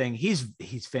Smith thing, he's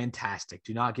fantastic.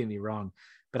 Do not get me wrong.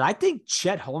 But I think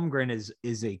Chet Holmgren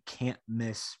is a can't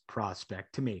miss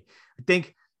prospect to me. I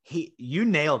think you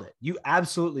nailed it. You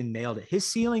absolutely nailed it. His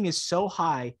ceiling is so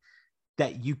high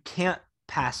that you can't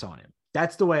pass on him.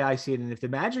 That's the way I see it. And if the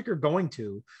Magic are going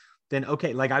to, then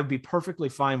okay, like I would be perfectly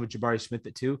fine with Jabari Smith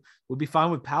at 2. Would be fine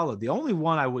with Paolo. The only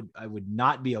one I would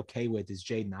not be okay with is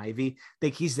Jaden Ivey. I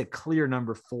think he's the clear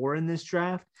number 4 in this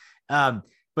draft.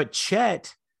 But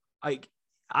Chet, I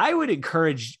would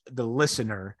encourage the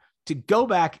listener to go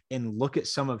back and look at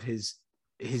some of his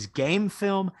game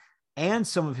film and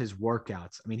some of his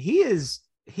workouts. I mean, he's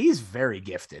very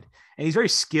gifted and he's very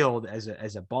skilled as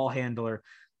a ball handler.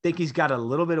 I think he's got a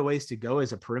little bit of ways to go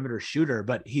as a perimeter shooter,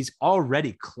 but he's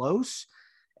already close.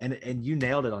 And you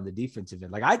nailed it on the defensive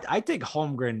end. Like I think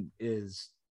Holmgren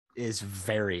is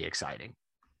very exciting.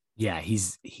 Yeah,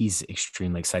 he's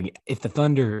extremely exciting. If the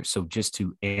Thunder, so just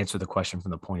to answer the question from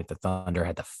the point, if the Thunder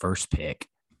had the first pick,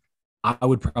 I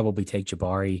would probably take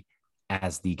Jabari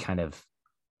as the kind of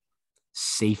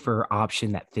safer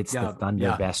option that fits the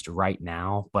Thunder best right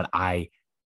now. But I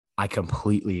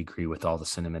completely agree with all the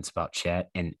sentiments about Chet.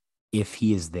 And if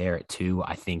he is there at 2,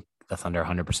 I think the Thunder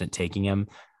 100% taking him.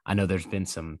 I know there's been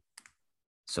some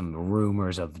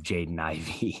rumors of Jaden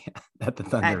Ivey that the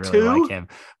Thunder at really 2? like him,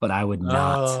 but I would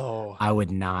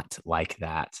not like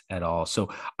that at all. So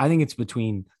I think it's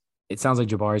between, it sounds like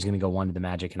Jabari's going to go 1 to the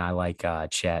Magic, and I like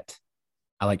Chet.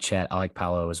 I like Chet. I like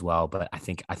Paolo as well, but I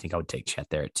think I would take Chet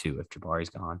there at 2 if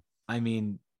Jabari's gone. I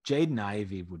mean, Jaden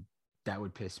Ivey would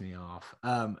piss me off.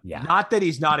 Not that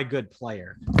he's not a good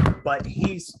player, but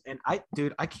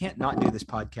I can't not do this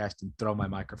podcast and throw my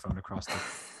microphone across the.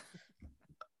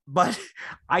 But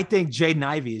I think Jaden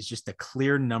Ivey is just a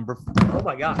clear number. Oh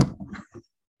my God.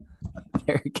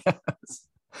 There he goes.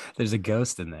 There's a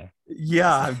ghost in there.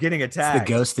 Yeah, I'm getting attacked. It's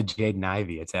the ghost of Jaden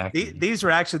Ivey attacking. These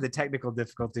were actually the technical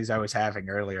difficulties I was having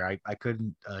earlier. I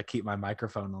couldn't keep my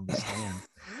microphone on the stand.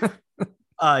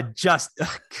 God.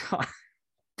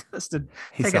 Justin,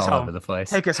 he's all over the place.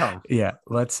 Take us home. Yeah,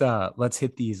 let's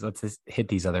hit these. Let's hit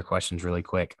these other questions really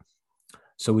quick.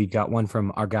 So we've got one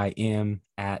from our guy M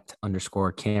at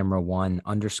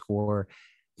 _camera1_.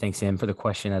 Thanks M for the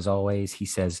question as always. He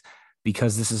says,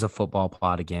 because this is a football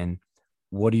pod again,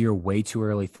 what are your way too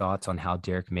early thoughts on how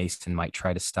Derek Mason might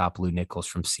try to stop Lou Nichols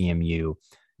from CMU?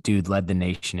 Dude led the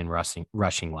nation in rushing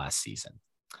last season.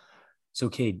 So,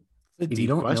 Cade, if you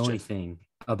don't know anything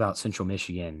about Central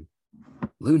Michigan,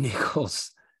 Lou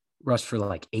Nichols rushed for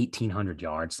like 1,800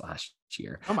 yards last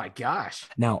year. Oh my gosh!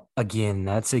 Now, again,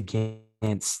 that's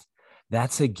against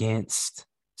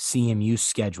CMU's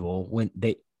schedule when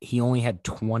he only had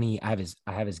 20. I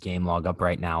have his game log up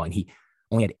right now, and he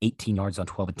only had 18 yards on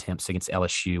 12 attempts against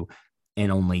LSU,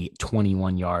 and only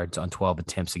 21 yards on 12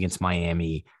 attempts against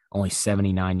Miami. Only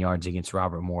 79 yards against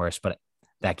Robert Morris, but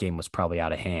that game was probably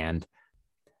out of hand.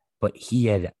 But he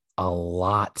had a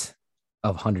lot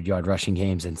of 100-yard rushing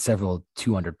games and several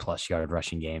 200-plus yard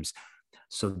rushing games.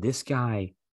 So this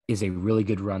guy is a really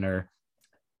good runner.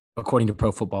 According to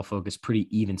Pro Football Focus, pretty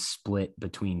even split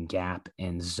between gap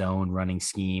and zone running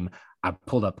scheme. I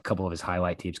pulled up a couple of his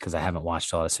highlight tapes because I haven't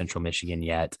watched a lot of Central Michigan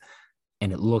yet.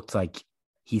 And it looked like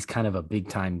he's kind of a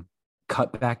big-time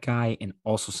cutback guy and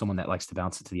also someone that likes to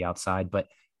bounce it to the outside. But,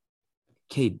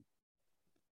 Cade,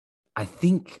 I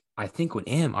think what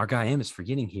our guy M is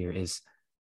forgetting here is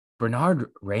Bernard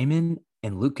Raymond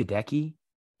and Luke Gadecki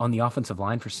on the offensive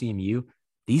line for CMU.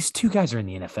 These two guys are in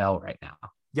the NFL right now.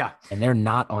 Yeah. And they're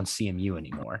not on CMU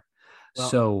anymore. Well,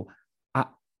 so I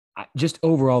just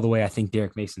overall, the way I think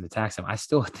Derek Mason attacks him, I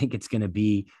still think it's going to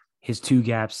be his two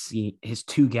gap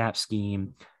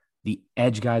scheme. The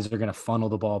edge guys are going to funnel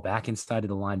the ball back inside of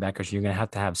the linebackers. You're going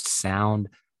to have sound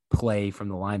play from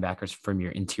the linebackers, from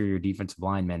your interior defensive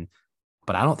linemen.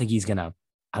 But I don't think he's going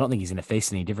to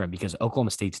face any different, because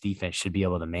Oklahoma State's defense should be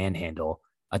able to manhandle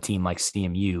a team like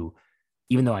CMU,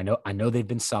 even though I know they've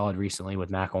been solid recently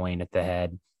with McElwain at the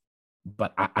head,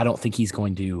 but I don't think he's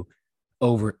going to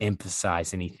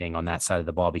overemphasize anything on that side of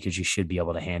the ball, because you should be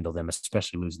able to handle them,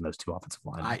 especially losing those two offensive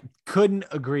linemen. I couldn't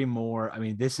agree more. I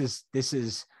mean, this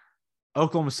is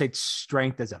Oklahoma State's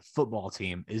strength as a football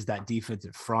team, is that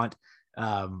defensive front.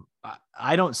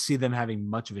 I don't see them having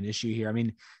much of an issue here. I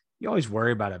mean, you always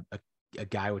worry about a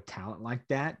guy with talent like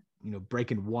that,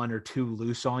 breaking one or two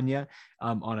loose on you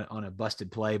on a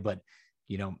busted play. But,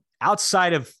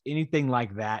 outside of anything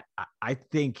like that, I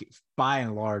think by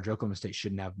and large, Oklahoma State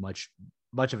shouldn't have much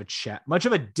of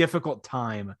a difficult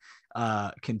time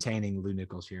containing Lou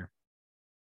Nichols here.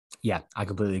 Yeah, I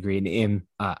completely agree. And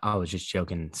I was just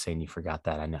joking, saying you forgot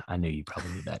that. I knew you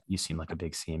probably knew that. You seem like a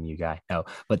big CMU guy. No,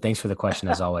 but thanks for the question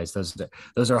as always.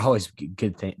 Those are always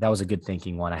good. That was a good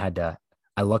thinking one. I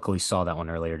luckily saw that one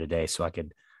earlier today, so I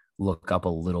could look up a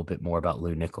little bit more about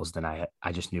Lou Nichols than I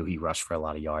just knew he rushed for a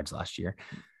lot of yards last year.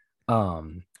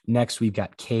 Next, we've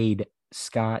got Cade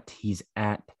Scott. He's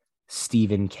at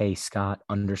Stephen K. Scott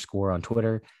 _ on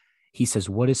Twitter. He says,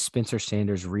 what is Spencer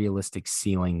Sanders' realistic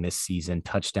ceiling this season,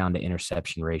 touchdown to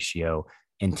interception ratio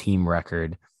and team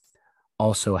record?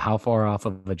 Also, how far off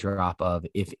of a drop of,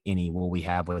 if any, will we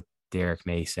have with Derek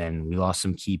Mason? We lost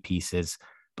some key pieces,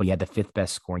 but he had the 5th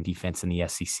best scoring defense in the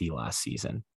SEC last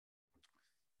season.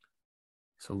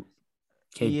 So,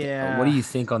 Kate, what do you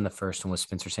think on the first one with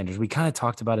Spencer Sanders? We kind of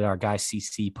talked about it. Our guy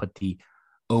CC put the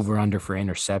over-under for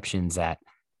interceptions at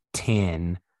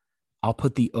 10. I'll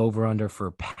put the over-under for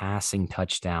passing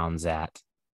touchdowns at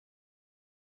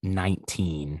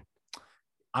 19.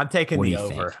 I'm taking the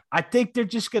over. I think they're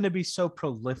just going to be so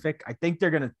prolific. I think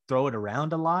they're going to throw it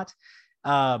around a lot.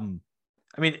 I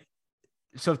mean,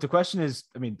 So if the question is,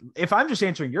 I mean, if I'm just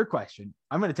answering your question,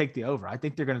 I'm going to take the over. I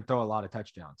think they're going to throw a lot of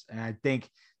touchdowns, and I think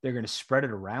they're going to spread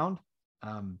it around.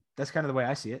 That's kind of the way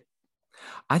I see it.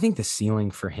 I think the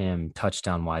ceiling for him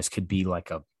touchdown wise could be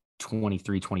like a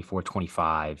 23, 24,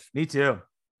 25. Me too.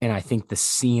 And I think the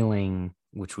ceiling,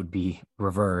 which would be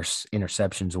reverse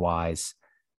interceptions wise,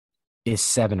 is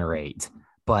 7 or 8.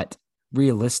 But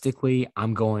realistically,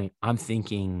 I'm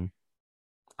thinking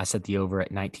I set the over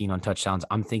at 19 on touchdowns.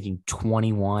 I'm thinking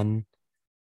 21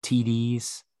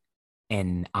 TDs,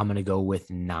 and I'm going to go with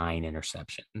 9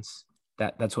 interceptions.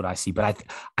 That's what I see. But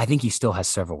I think he still has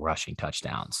several rushing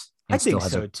touchdowns. I think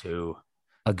so too.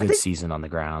 A good season on the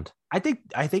ground. I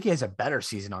think he has a better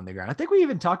season on the ground. I think we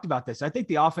even talked about this. I think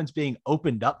the offense being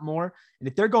opened up more, and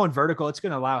if they're going vertical, it's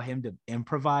going to allow him to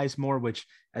improvise more, which,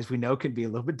 as we know, can be a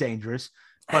little bit dangerous,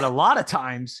 but a lot of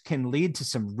times can lead to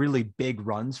some really big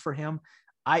runs for him.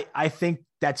 I think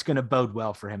that's going to bode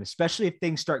well for him, especially if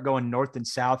things start going north and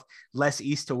south, less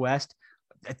east to west.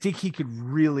 I think he could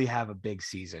really have a big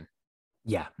season.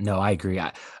 Yeah, no, I agree.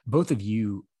 Both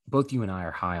you and I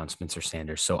are high on Spencer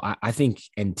Sanders. So I think,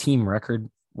 and team record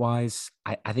wise,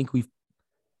 I think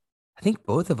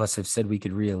both of us have said we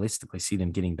could realistically see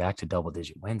them getting back to double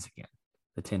digit wins again.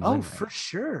 The 10 win for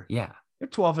sure. Yeah. They're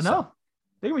 12-0.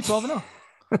 They're going to be 12-0.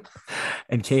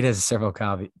 And Kate has several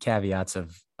caveats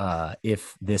of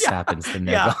if this happens, then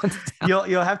they're gone.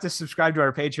 You'll have to subscribe to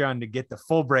our Patreon to get the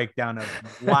full breakdown of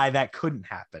why that couldn't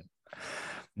happen.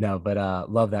 No, but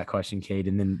love that question, Kate.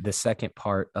 And then the second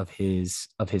part of his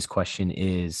question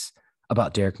is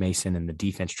about Derek Mason and the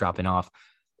defense dropping off.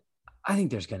 I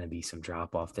think there's going to be some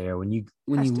drop off there when you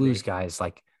lose guys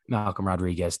like Malcolm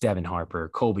Rodriguez, Devin Harper,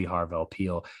 Colby Harvell,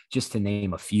 Peel, just to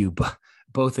name a few. But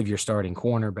both of your starting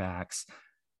cornerbacks,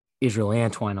 Israel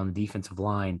Antwine on the defensive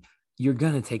line, you're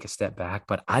going to take a step back,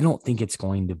 but I don't think it's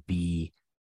going to be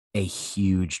a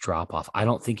huge drop off. I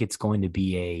don't think it's going to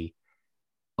be a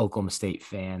Oklahoma State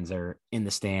fans are in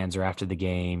the stands or after the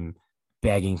game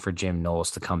begging for Jim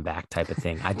Knowles to come back type of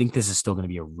thing. I think this is still going to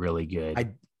be a really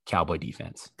good Cowboy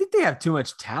defense. I think they have too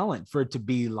much talent for it to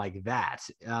be like that.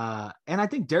 And I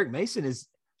think Derek Mason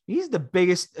he's the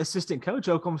biggest assistant coach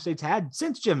Oklahoma State's had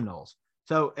since Jim Knowles.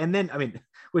 So, and then, I mean,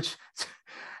 which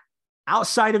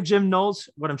outside of Jim Knowles,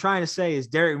 what I'm trying to say is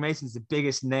Derek Mason's the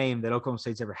biggest name that Oklahoma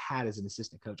State's ever had as an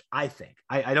assistant coach. I think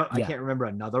I can't remember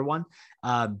another one.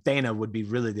 Dana would be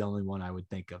really the only one I would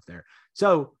think of there.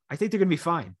 So I think they're going to be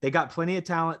fine. They got plenty of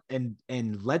talent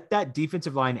and let that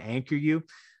defensive line anchor you.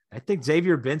 I think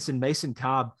Xavier Benson, Mason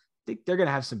Cobb, I think they're going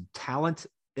to have some talent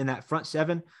in that front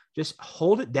seven. Just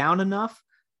hold it down enough,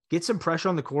 get some pressure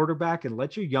on the quarterback, and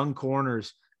let your young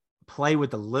corners play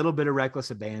with a little bit of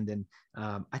reckless abandon.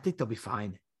 I think they'll be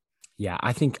fine. Yeah,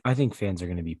 I think fans are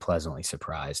going to be pleasantly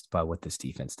surprised by what this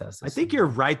defense does. I think you're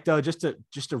right, though. Just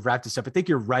to wrap this up, I think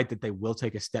you're right that they will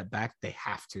take a step back. They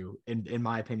have to, in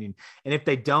my opinion. And if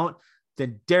they don't,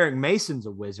 then Derek Mason's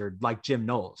a wizard like Jim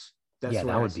Knowles.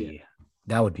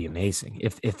 That would be amazing.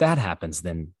 If that happens,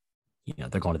 then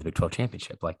they're going to the Big 12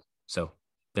 championship. So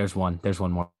there's one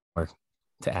more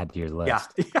to add to your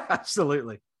list. Yeah,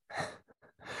 absolutely.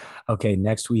 Okay,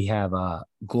 next we have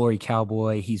Glory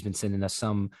Cowboy. He's been sending us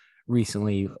some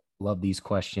recently. Love these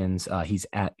questions. He's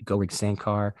at GoRig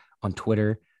Sankar on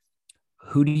Twitter.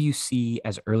 Who do you see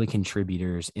as early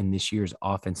contributors in this year's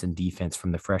offense and defense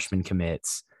from the freshman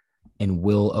commits? And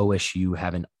will OSU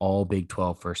have an all Big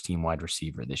 12 first team wide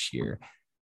receiver this year?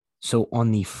 So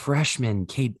on the freshman,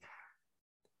 Kate,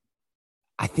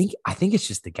 I think it's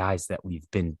just the guys that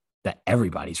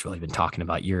everybody's really been talking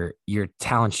about. Your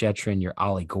Talon Shetron, your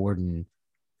Ollie Gordon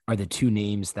are the two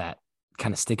names that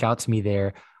kind of stick out to me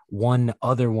there. One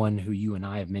other one who you and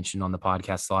I have mentioned on the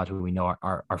podcast a lot, who we know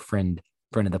our friend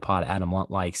of the pod, Adam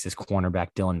Lunt, likes, is cornerback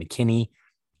Dylan McKinney.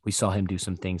 We saw him do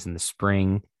some things in the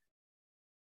spring.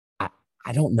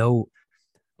 I don't know.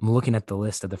 I'm looking at the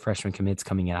list of the freshman commits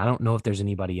coming in. I don't know if there's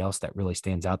anybody else that really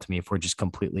stands out to me if we're just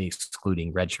completely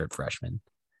excluding redshirt freshmen.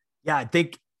 Yeah, I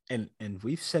think, and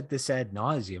we've said this ad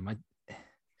nauseum.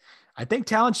 I think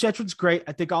Talon Shetron's great.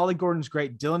 I think Ollie Gordon's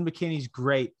great. Dylan McKinney's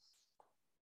great.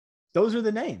 Those are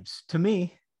the names to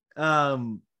me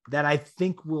that I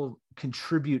think will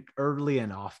contribute early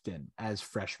and often as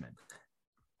freshmen.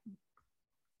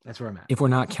 That's where I'm at. If we're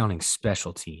not counting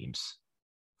special teams.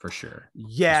 For sure.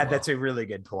 Yeah, that's a really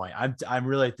good point. I'm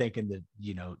really thinking that,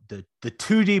 the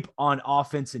two deep on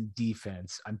offense and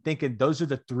defense. I'm thinking those are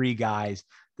the three guys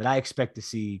that I expect to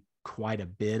see quite a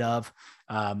bit of.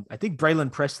 I think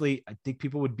Braylon Presley, I think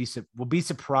people will be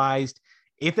surprised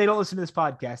if they don't listen to this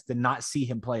podcast to not see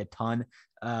him play a ton.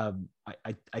 I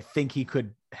think he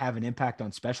could have an impact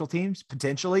on special teams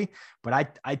potentially,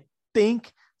 but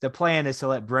think the plan is to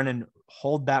let Brennan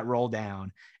hold that roll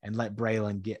down and let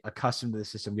Braylon get accustomed to the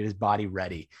system, get his body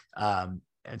ready. And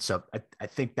so I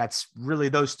think that's really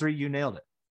those three. You nailed it.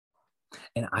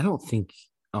 And I don't think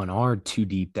on our two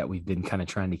deep that we've been kind of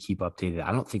trying to keep updated,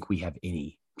 I don't think we have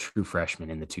any true freshmen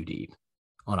in the two deep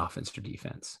on offense or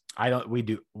defense. We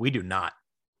do not.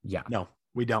 Yeah. No,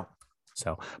 we don't.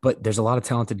 So, but there's a lot of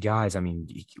talented guys. I mean,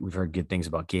 we've heard good things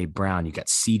about Gabe Brown. You got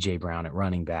CJ Brown at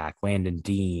running back, Landon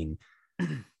Dean,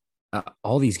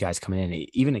 all these guys coming in,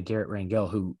 even a Garrett Rangel,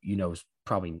 who, is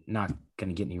probably not going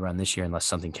to get any run this year unless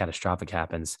something catastrophic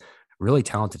happens. Really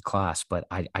talented class. But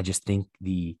I just think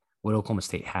what Oklahoma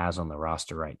State has on the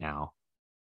roster right now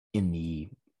in the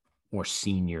more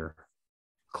senior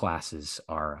classes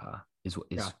is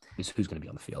who's going to be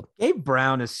on the field. Gabe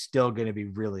Brown is still going to be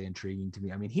really intriguing to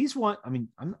me. I mean,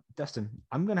 Dustin,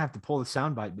 I'm going to have to pull the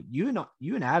soundbite, but you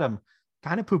and Adam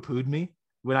kind of poo-pooed me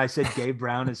when I said Gabe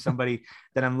Brown is somebody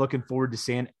that I'm looking forward to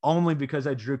seeing, only because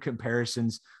I drew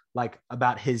comparisons like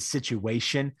about his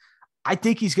situation. I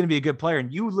think he's going to be a good player,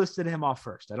 and you listed him off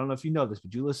first. I don't know if you know this,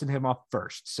 but you listed him off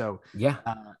first. So yeah,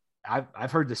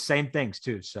 I've heard the same things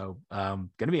too. So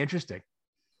going to be interesting.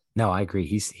 No, I agree.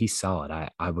 He's solid.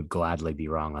 I would gladly be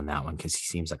wrong on that one because he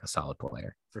seems like a solid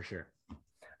player. For sure.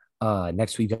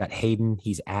 Next we've got Hayden.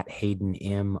 He's at Hayden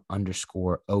M_OKST.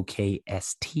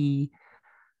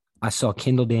 I saw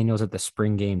Kendall Daniels at the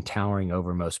spring game towering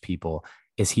over most people.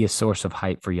 Is he a source of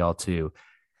hype for y'all too?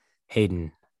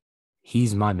 Hayden,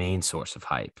 he's my main source of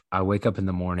hype. I wake up in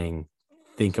the morning,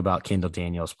 think about Kendall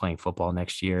Daniels playing football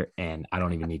next year, and I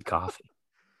don't even need coffee.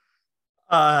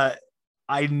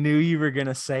 I knew you were going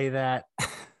to say that.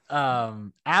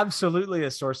 Absolutely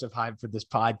a source of hype for this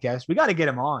podcast. We got to get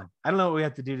him on. I don't know what we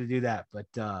have to do that, but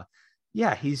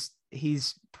yeah, he's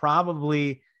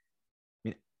probably,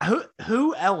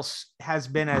 who else has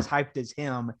been as hyped as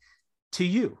him to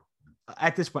you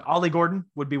at this point? Ollie Gordon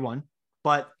would be one,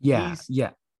 but he's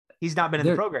not been in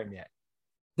the program yet.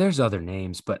 There's other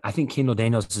names, but I think Kendall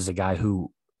Daniels is a guy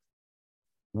who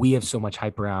we have so much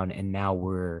hype around, and now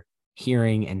we're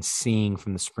hearing and seeing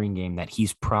from the spring game that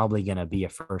he's probably going to be a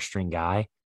first string guy,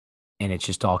 and it's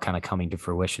just all kind of coming to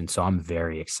fruition. So I'm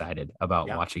very excited about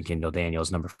watching Kendall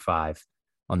Daniels, number 5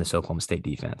 on this Oklahoma State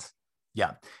defense.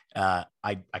 Yeah.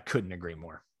 I couldn't agree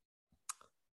more.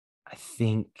 I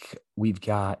think we've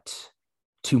got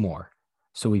 2 more.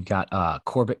 So we've got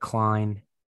Corbett Klein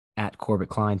at Corbett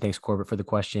Klein. Thanks, Corbett, for the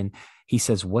question. He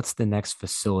says, what's the next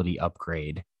facility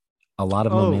upgrade? A lot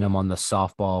of momentum on the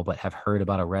softball, but have heard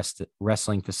about a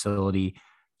wrestling facility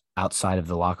outside of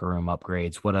the locker room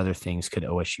upgrades. What other things could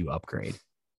OSU upgrade?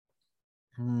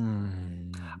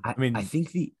 I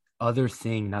think the other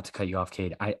thing, not to cut you off,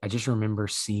 Cade, I just remember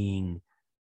seeing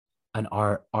an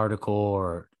article,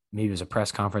 or maybe it was a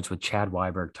press conference with Chad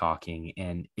Weiberg talking,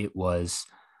 and it was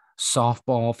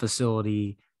softball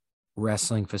facility,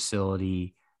 wrestling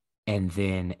facility, and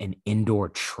then an indoor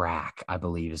track, I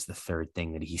believe, is the third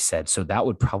thing that he said. So that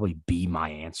would probably be my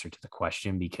answer to the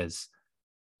question, because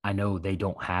I know the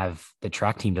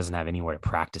track team doesn't have anywhere to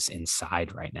practice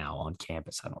inside right now on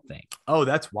campus, I don't think. Oh,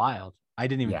 that's wild. I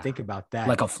didn't even think about that.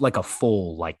 Like a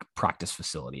full practice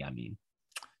facility. I mean,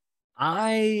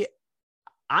 I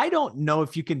don't know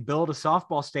if you can build a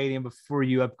softball stadium before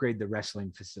you upgrade the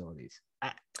wrestling facilities.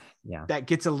 That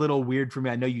gets a little weird for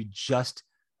me. I know you just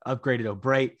upgraded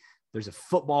O'Brate. There's a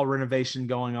football renovation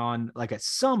going on. Like, at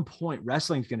some point,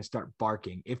 wrestling's going to start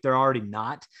barking. If they're already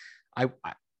not,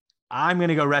 I'm going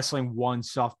to go wrestling 1,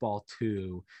 softball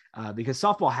 2, because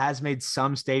softball has made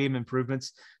some stadium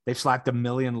improvements. They've slapped 1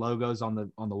 million logos on the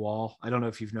wall. I don't know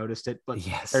if you've noticed it, but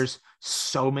there's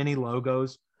so many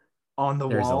logos on the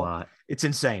wall. There's a lot. It's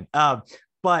insane.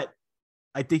 But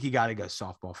I think you got to go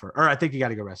softball first, or I think you got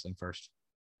to go wrestling first.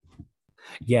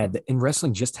 Yeah, and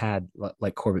wrestling just had,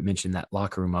 like Corbett mentioned, that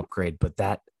locker room upgrade, but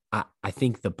that I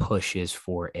think the push is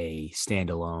for a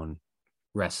standalone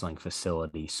wrestling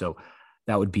facility. So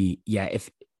that would be,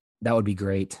 that would be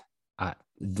great. I'd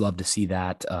love to see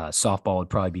that. Softball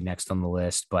would probably be next on the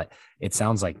list, but it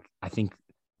sounds like, I think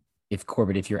if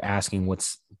you're asking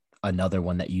what's another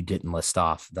one that you didn't list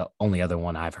off, the only other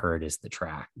one I've heard is the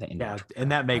track.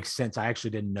 And that makes sense. I actually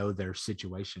didn't know their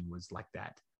situation was like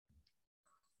that.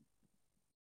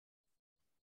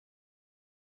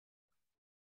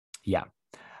 Yeah.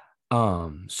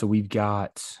 So we've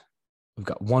got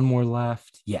one more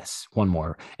left. Yes, one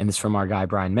more. And this is from our guy,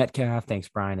 Brian Metcalf. Thanks,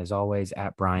 Brian, as always,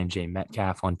 at Brian J.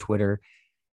 Metcalf on Twitter.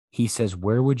 He says,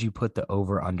 where would you put the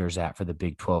over-unders at for the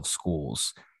Big 12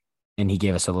 schools? And he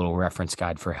gave us a little reference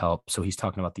guide for help. So he's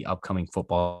talking about the upcoming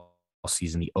football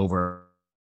season, the over-under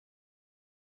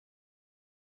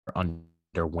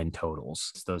under win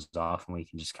totals. Those off, and we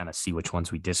can just kind of see which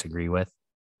ones we disagree with.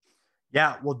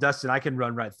 Yeah, well, Dustin, I can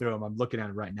run right through them. I'm looking at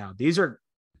it right now. These are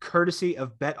courtesy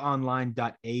of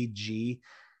betonline.ag.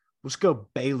 Let's go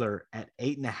Baylor at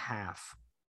 8.5.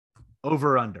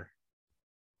 Over under.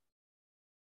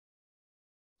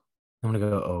 I'm gonna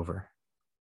go over.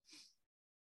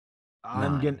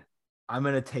 I'm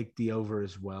gonna take the over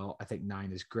as well. I think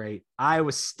 9 is great.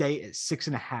 Iowa State at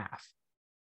 6.5.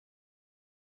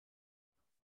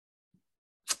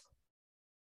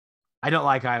 I don't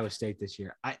like Iowa State this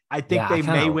year. I think they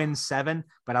may win 7,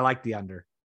 but I like the under.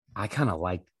 I kind of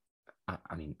like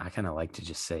to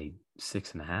just say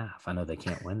 6.5. I know they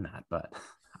can't win that, but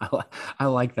I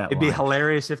like that. It'd be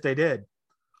hilarious if they did.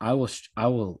 I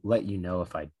will let you know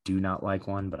if I do not like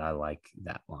one, but I like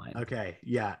that line. Okay.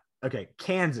 Yeah. Okay.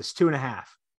 Kansas 2.5.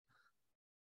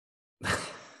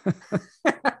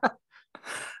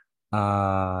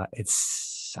 I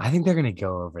think they're gonna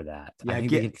go over that. Yeah, I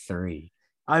think they get 3.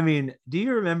 I mean, do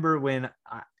you remember when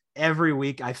every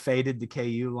week I faded the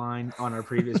KU line on our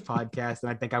previous podcast,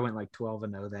 and I think I went like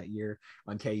 12-0 that year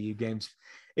on KU games?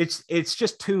 It's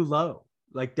just too low.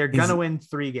 Like they're gonna win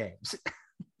 3 games.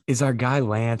 Is our guy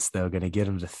Lance though gonna get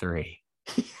him to 3?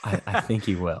 I think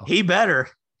he will. He better.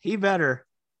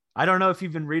 I don't know if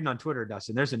you've been reading on Twitter,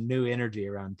 Dustin. There's a new energy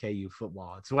around KU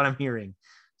football. It's what I'm hearing.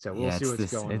 So we'll see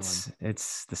what's going on.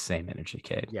 It's the same energy,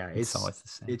 Cade. Yeah, it's always the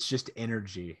same. It's just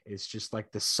energy. It's just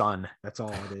like the sun. That's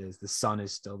all it is. The sun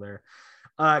is still there.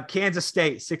 Kansas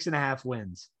State 6.5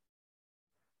 wins.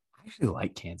 I actually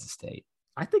like Kansas State.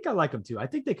 I think I like them too. I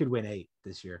think they could win 8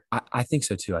 this year. I think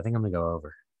so too. I think I'm gonna go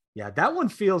over. Yeah, that one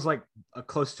feels like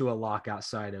close to a lock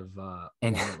outside of one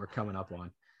that we're coming up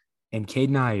on. And Cade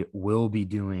and I will be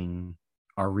doing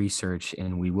our research,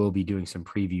 and we will be doing some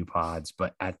preview pods.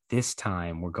 But at this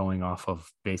time, we're going off of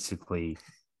basically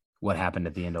what happened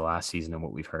at the end of last season and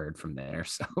what we've heard from there.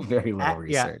 So very little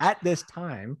research. Yeah, at this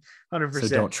time, 100%. So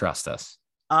don't trust us.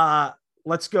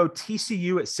 Let's go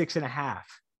TCU at 6.5.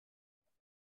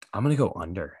 I'm going to go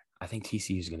under. I think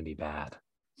TCU is going to be bad.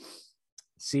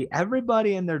 See,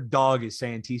 everybody and their dog is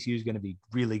saying TCU is going to be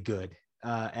really good.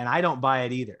 And I don't buy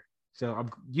it either. So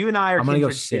you and I are. I'm going to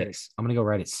go 6. I'm going to go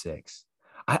right at 6.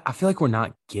 I feel like we're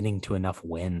not getting to enough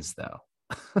wins, though.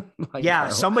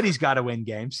 Somebody's got to win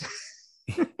games.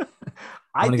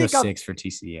 I'm going to go 6 for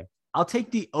TCU. I'll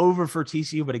take the over for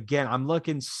TCU, but again, I'm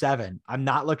looking 7. I'm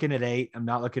not looking at 8. I'm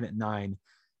not looking at 9.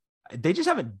 They just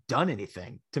haven't done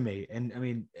anything to me. And I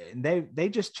mean, they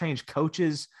just changed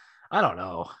coaches. I don't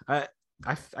know. I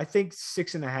think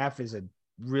 6.5 is a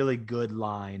really good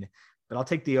line, but I'll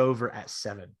take the over at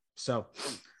 7. So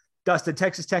Dustin,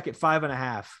 Texas Tech at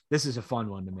 5.5. This is a fun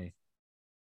one to me.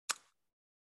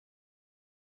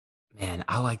 Man,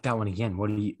 I like that one again. What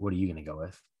are you going to go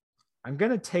with? I'm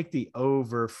going to take the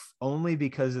over only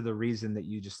because of the reason that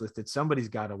you just listed. Somebody's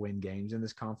got to win games in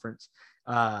this conference.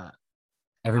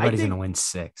 Everybody's going to win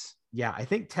 6. Yeah, I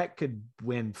think Tech could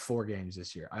win 4 games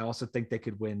this year. I also think they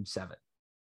could win 7.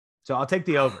 So I'll take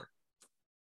the over.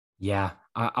 Yeah,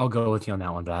 I'll go with you on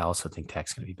that one, but I also think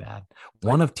Tech's going to be bad.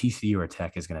 One of TCU or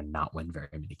Tech is going to not win very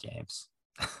many games.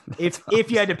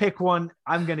 if you had to pick one,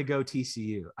 I'm going to go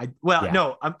TCU.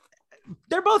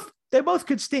 They both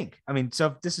could stink. I mean,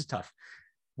 so this is tough.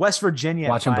 West Virginia.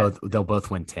 Watch them both. They'll both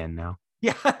win 10 now.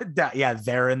 Yeah,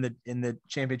 they're in the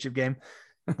championship game.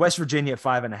 West Virginia at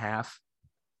 5.5. Man,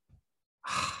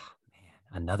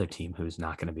 another team who's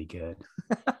not going to be good.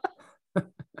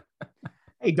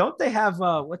 Hey, don't they have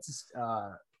what's this?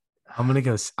 I'm gonna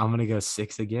go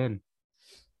 6 again.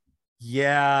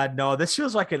 Yeah, no, this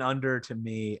feels like an under to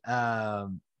me.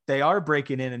 They are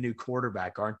breaking in a new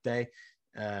quarterback, aren't they?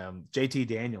 JT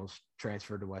Daniels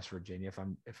transferred to West Virginia,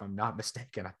 if I'm not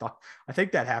mistaken. I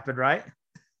think that happened, right?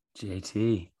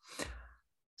 JT.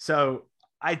 So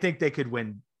I think they could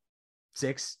win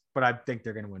 6, but I think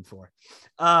they're going to win 4.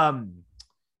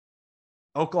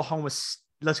 Oklahoma.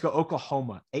 Let's go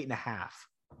Oklahoma 8.5.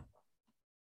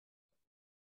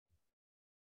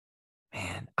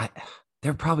 Man,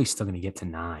 they're probably still going to get to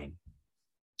 9.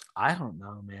 I don't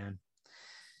know, man.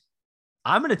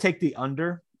 I'm going to take the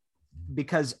under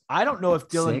because I don't know if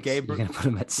Dylan Gabriel. You're going to put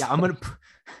them at 6. Yeah, they're going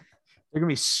to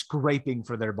be scraping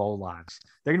for their bowl lives.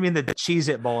 They're going to be in the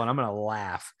Cheez-It Bowl, and I'm going to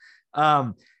laugh.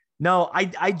 No,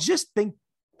 I just think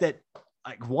that,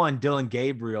 like, one, Dylan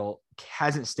Gabriel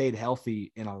hasn't stayed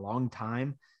healthy in a long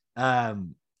time.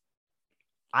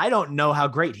 I don't know how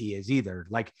great he is either.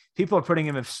 Like, people are putting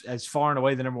him as far and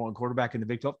away the number 1 quarterback in the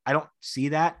Big 12. I don't see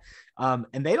that.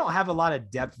 And they don't have a lot of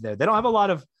depth there. They don't have a lot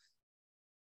of,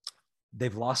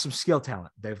 they've lost some skill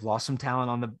talent. They've lost some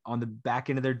talent on the back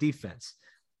end of their defense.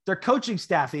 their coaching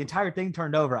staff, the entire thing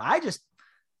turned over. I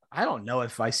don't know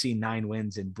if I see 9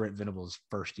 wins in Brent Venables'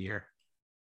 first year.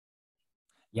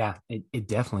 Yeah, it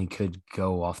definitely could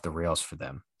go off the rails for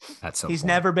them at some He's point.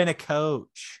 never been a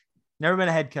coach, never been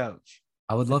a head coach.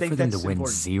 I would love for them to win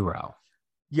important. 0.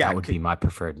 Yeah, that would be my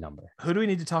preferred number. Who do we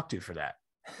need to talk to for that?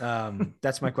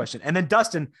 That's my question. And then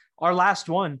Dustin, our last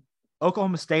one,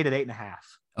 Oklahoma State at 8.5.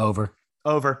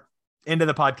 Over. End of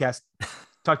the podcast.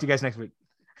 Talk to you guys next week.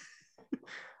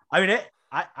 I mean,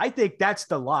 I think that's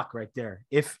the lock right there.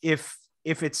 If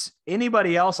it's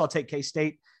anybody else, I'll take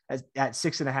K-State at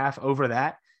 6.5 over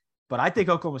that. But I think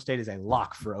Oklahoma State is a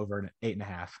lock for over an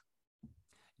 8.5.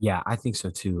 Yeah, I think so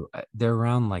too. They're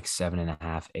around like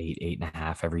 7.5, 8,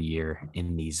 8.5 every year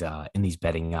in these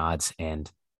betting odds.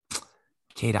 And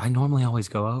Kate, I normally always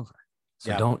go over,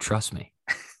 so don't trust me.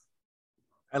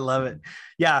 I love it.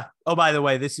 Yeah. Oh, by the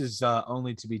way, this is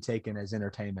only to be taken as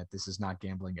entertainment. This is not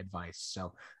gambling advice.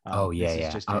 So, this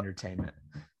is just entertainment.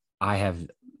 I have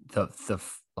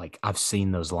I've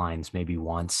seen those lines maybe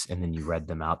once, and then you read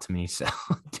them out to me. So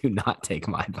do not take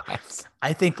my advice.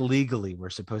 I think legally we're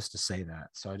supposed to say that.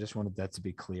 So I just wanted that to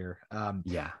be clear.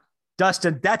 Yeah.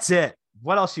 Dustin, that's it.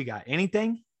 What else you got?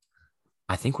 Anything?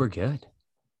 I think we're good.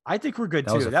 I think we're good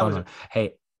that too. Was a fun one.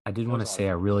 Hey, I did want to say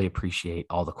I really appreciate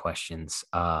all the questions.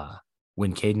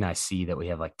 When Cade and I see that we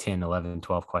have like 10, 11,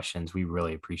 12 questions, we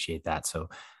really appreciate that. So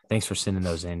thanks for sending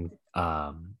those in.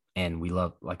 And we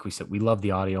love, like we said, we love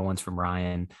the audio ones from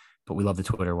Ryan, but we love the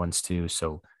Twitter ones too.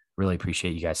 So really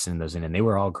appreciate you guys sending those in. And they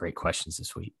were all great questions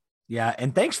this week. Yeah.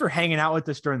 And thanks for hanging out with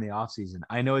us during the off season.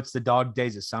 I know it's the dog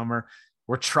days of summer.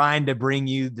 We're trying to bring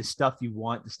you the stuff you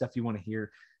want, the stuff you want to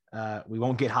hear. We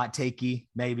won't get hot takey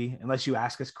maybe unless you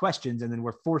ask us questions and then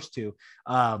we're forced to.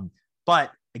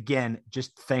 But again,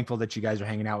 just thankful that you guys are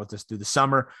hanging out with us through the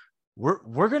summer.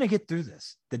 We're going to get through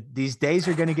this. These days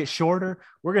are going to get shorter.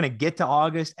 We're going to get to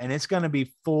August and it's going to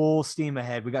be full steam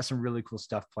ahead. We got some really cool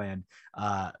stuff planned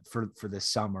for this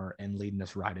summer and leading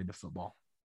us right into football.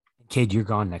 Cade, you're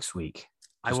gone next week.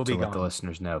 I will be gone. Let the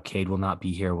listeners know. Cade will not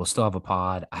be here. We'll still have a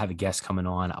pod. I have a guest coming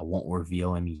on. I won't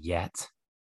reveal him yet,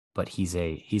 but he's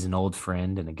an old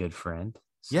friend and a good friend.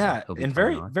 So yeah. And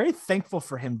very, very thankful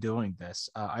for him doing this.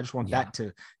 I just want that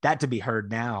to be heard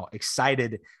now.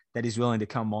 Excited that he's willing to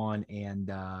come on.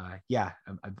 And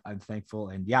I'm thankful.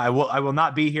 And I will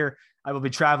not be here. I will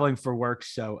be traveling for work.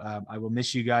 So I will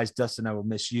miss you guys. Dustin, I will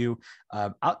miss you.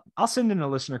 I'll send in a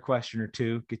listener question or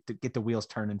two, get the wheels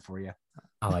turning for you.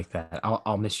 I like that.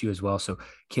 I'll miss you as well. So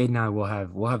Cade and I will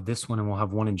have this one and we'll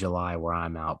have one in July where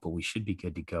I'm out, but we should be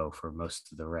good to go for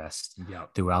most of the rest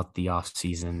throughout the off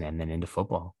season and then into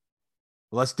football.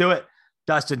 Well, let's do it.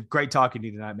 Dustin, great talking to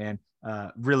you tonight, man.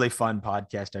 Really fun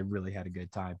podcast. I really had a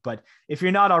good time. But if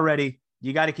you're not already,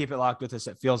 you got to keep it locked with us.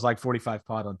 It feels like 45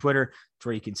 pod on Twitter. It's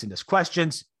where you can send us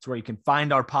questions. It's where you can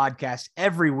find our podcast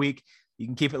every week. You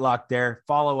can keep it locked there.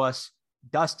 Follow us,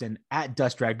 Dustin at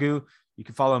Dust Ragu. You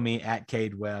can follow me at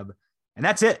Cade Webb. And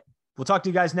that's it. We'll talk to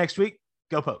you guys next week.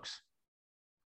 Go Pokes.